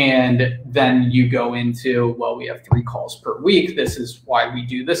 Yeah. And then you go into, well, we have 3 calls per week. This is why we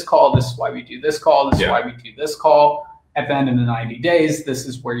do this call. This is why we do this call. This is why we do this call. At the end of the 90 days, this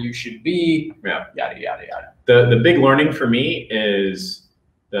is where you should be. Yeah. Yada, yada, yada. The big learning for me is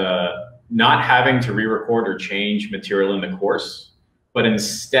the not having to re-record or change material in the course, but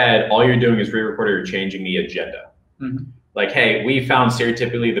instead all you're doing is re-recording or changing the agenda. Mm-hmm. Like, hey, we found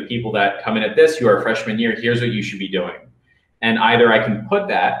stereotypically the people that come in at this, you are a freshman year, here's what you should be doing. And either I can put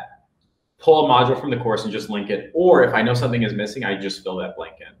that, pull a module from the course and just link it, or if I know something is missing, I just fill that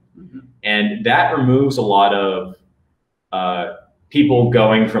blank in. Mm-hmm. And that removes a lot of people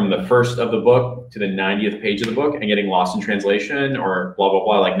going from the first of the book to the 90th page of the book and getting lost in translation or blah, blah,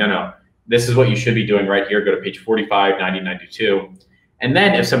 blah. Like, no, this is what you should be doing right here. Go to page 45, 90, 92. And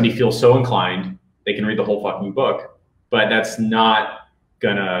then if somebody feels so inclined, they can read the whole fucking book. But that's not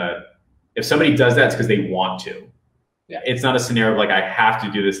gonna, if somebody does that, it's because they want to. Yeah. It's not a scenario of like, I have to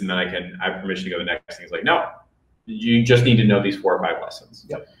do this and then I have permission to go to the next thing. It's like, no, you just need to know these 4 or 5 lessons.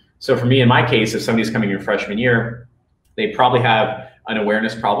 Yep. So for me, in my case, if somebody's coming in freshman year, they probably have an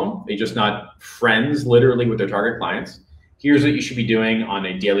awareness problem. They're just not friends literally with their target clients. Here's what you should be doing on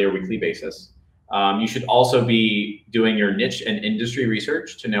a daily or weekly basis. You should also be doing your niche and industry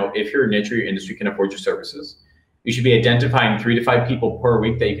research to know if your niche or your industry can afford your services. You should be identifying 3 to 5 people per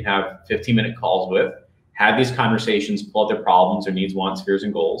week that you can have 15-minute calls with, have these conversations, pull out their problems, their needs, wants, fears,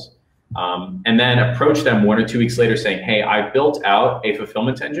 and goals, and then approach them 1 or 2 weeks later saying, hey, I built out a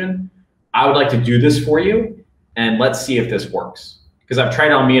fulfillment engine. I would like to do this for you. And let's see if this works. Because I've tried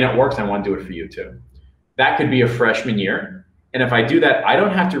it on me and it works, and I want to do it for you too. That could be a freshman year. And if I do that, I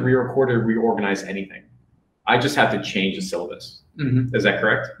don't have to re-record or reorganize anything. I just have to change the syllabus. Mm-hmm. Is that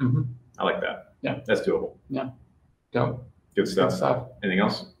correct? Mm-hmm. I like that. Yeah. That's doable. Yeah. Dope. Good stuff. Anything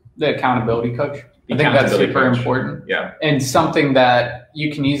else? The accountability coach. I think that's super important. Yeah. And something that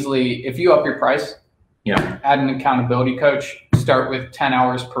you can easily, if you up your price, add an accountability coach. Start with 10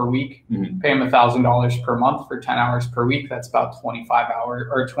 hours per week, pay them $1,000 per month for 10 hours per week. That's about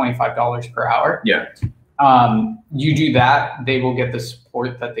 $25 per hour. Yeah. You do that, they will get the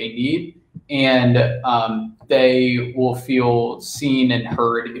support that they need, and they will feel seen and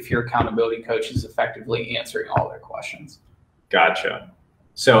heard if your accountability coach is effectively answering all their questions. Gotcha.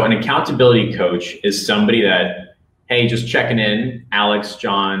 So an accountability coach is somebody that, hey, just checking in, Alex,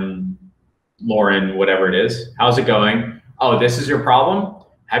 John, Lauren, whatever it is. How's it going? Oh, this is your problem?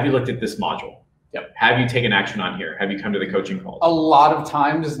 Have you looked at this module? Yep. Have you taken action on here? Have you come to the coaching calls? A lot of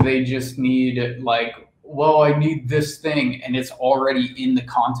times they just need like, well, I need this thing, and it's already in the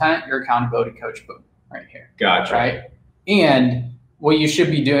content, your accountability coach book right here. Gotcha. Right? And what you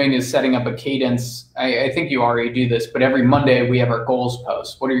should be doing is setting up a cadence. I think you already do this, but every Monday we have our goals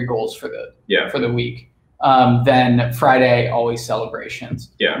post. What are your goals for the week? Then Friday, always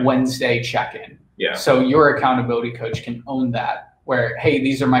celebrations. Yeah. Wednesday, check-in. Yeah. So your accountability coach can own that, where, hey,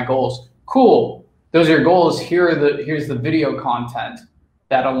 these are my goals. Cool. Those are your goals. Here's the video content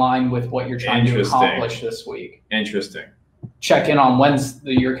that align with what you're trying to accomplish this week. Interesting. Check in on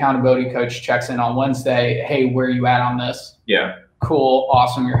Wednesday. Your accountability coach checks in on Wednesday. Hey, where are you at on this? Yeah. Cool.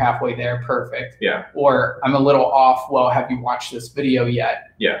 Awesome. You're halfway there. Perfect. Yeah. Or I'm a little off. Well, have you watched this video yet?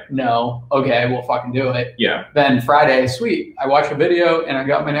 Yeah. No. Okay. We'll fucking do it. Yeah. Then Friday, sweet. I watched a video and I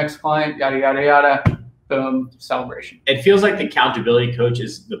got my next client, yada, yada, yada. Boom. Celebration. It feels like the accountability coach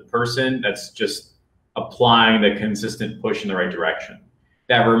is the person that's just applying the consistent push in the right direction.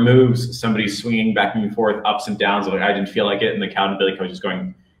 That removes somebody swinging back and forth, ups and downs of like, I didn't feel like it. And the accountability coach is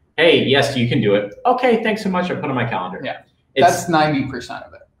going, hey, yes, you can do it. Okay. Thanks so much. I put on my calendar. Yeah. That's 90%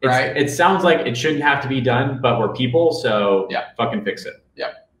 of it, right? It sounds like it shouldn't have to be done, but we're people, so fucking fix it.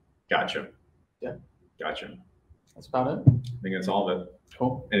 Yeah. Gotcha. Yeah. Gotcha. That's about it. I think that's all of it.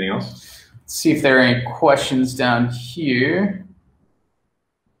 Cool. Anything else? Let's see if there are any questions down here.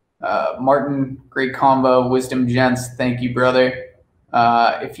 Martin, great combo. Wisdom Gents, thank you, brother.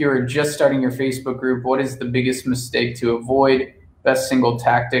 If you're just starting your Facebook group, what is the biggest mistake to avoid? Best single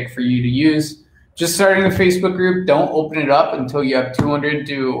tactic for you to use? Just starting a Facebook group, don't open it up until you have 100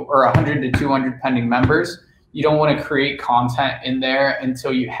 to 200 pending members. You don't want to create content in there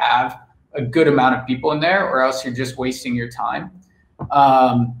until you have a good amount of people in there, or else you're just wasting your time.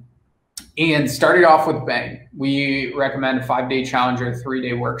 And start it off with bang. We recommend a 5-day challenge or a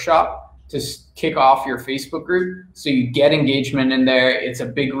 3-day workshop to kick off your Facebook group. So you get engagement in there. It's a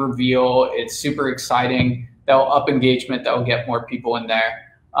big reveal. It's super exciting. That'll up engagement. That'll get more people in there.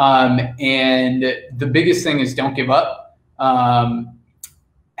 And the biggest thing is don't give up.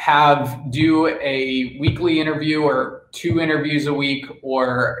 Do a weekly interview or 2 interviews a week,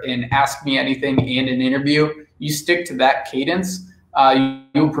 or an Ask Me Anything and an interview. You stick to that cadence,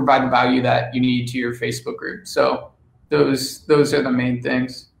 you'll provide the value that you need to your Facebook group. So those are the main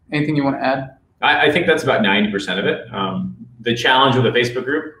things. Anything you want to add? I think that's about 90% of it. The challenge with a Facebook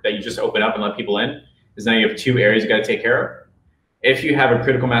group that you just open up and let people in is now you have 2 areas you got to take care of. If you have a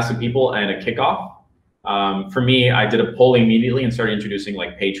critical mass of people and a kickoff, for me, I did a poll immediately and started introducing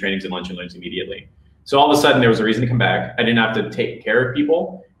like paid trainings and lunch and learns immediately. So all of a sudden there was a reason to come back. I didn't have to take care of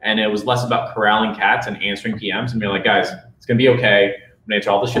people, and it was less about corralling cats and answering PMs and being like, guys, it's gonna be okay. I'm gonna answer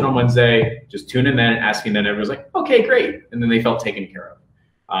all this shit on Wednesday. Just tune in then, asking then. Everyone's like, okay, great. And then they felt taken care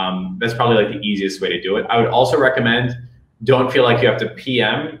of. That's probably like the easiest way to do it. I would also recommend, don't feel like you have to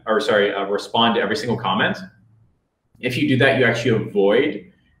respond to every single comment. If you do that, you actually avoid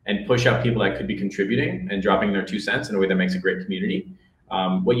and push out people that could be contributing and dropping their 2 cents in a way that makes a great community.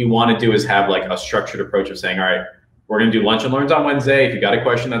 What you want to do is have like a structured approach of saying, all right, we're going to do lunch and learns on Wednesday. If you got a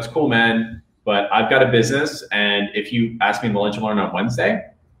question, that's cool, man. But I've got a business, and if you ask me in the lunch and learn on Wednesday,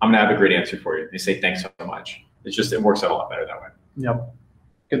 I'm going to have a great answer for you. They say, thanks so much. It works out a lot better that way. Yep.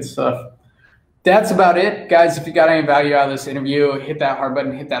 Good stuff. That's about it, guys. If you got any value out of this interview, hit that heart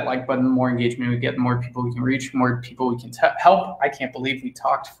button, hit that like button. The more engagement we get, the more people we can reach, more people we can help. I can't believe we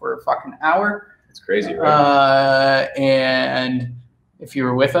talked for a fucking hour. It's crazy, right? And if you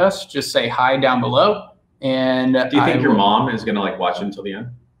were with us, just say hi down below. And do you think your mom is going to like watch it until the end?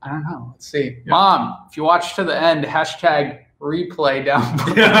 I don't know. Let's see. Yeah. Mom, if you watch to the end, hashtag replay down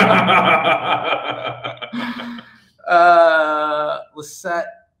below. Lisette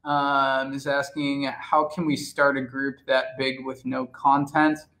is asking, how can we start a group that big with no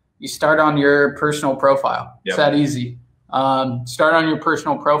content? You start on your personal profile. Yep. It's that easy. Start on your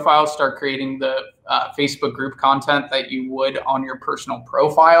personal profile. Start creating the Facebook group content that you would on your personal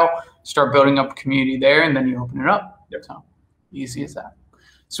profile. Start building up a community there, and then you open it up. Yep. So easy as that.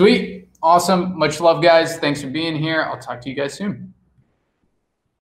 Sweet. Awesome. Much love, guys. Thanks for being here. I'll talk to you guys soon.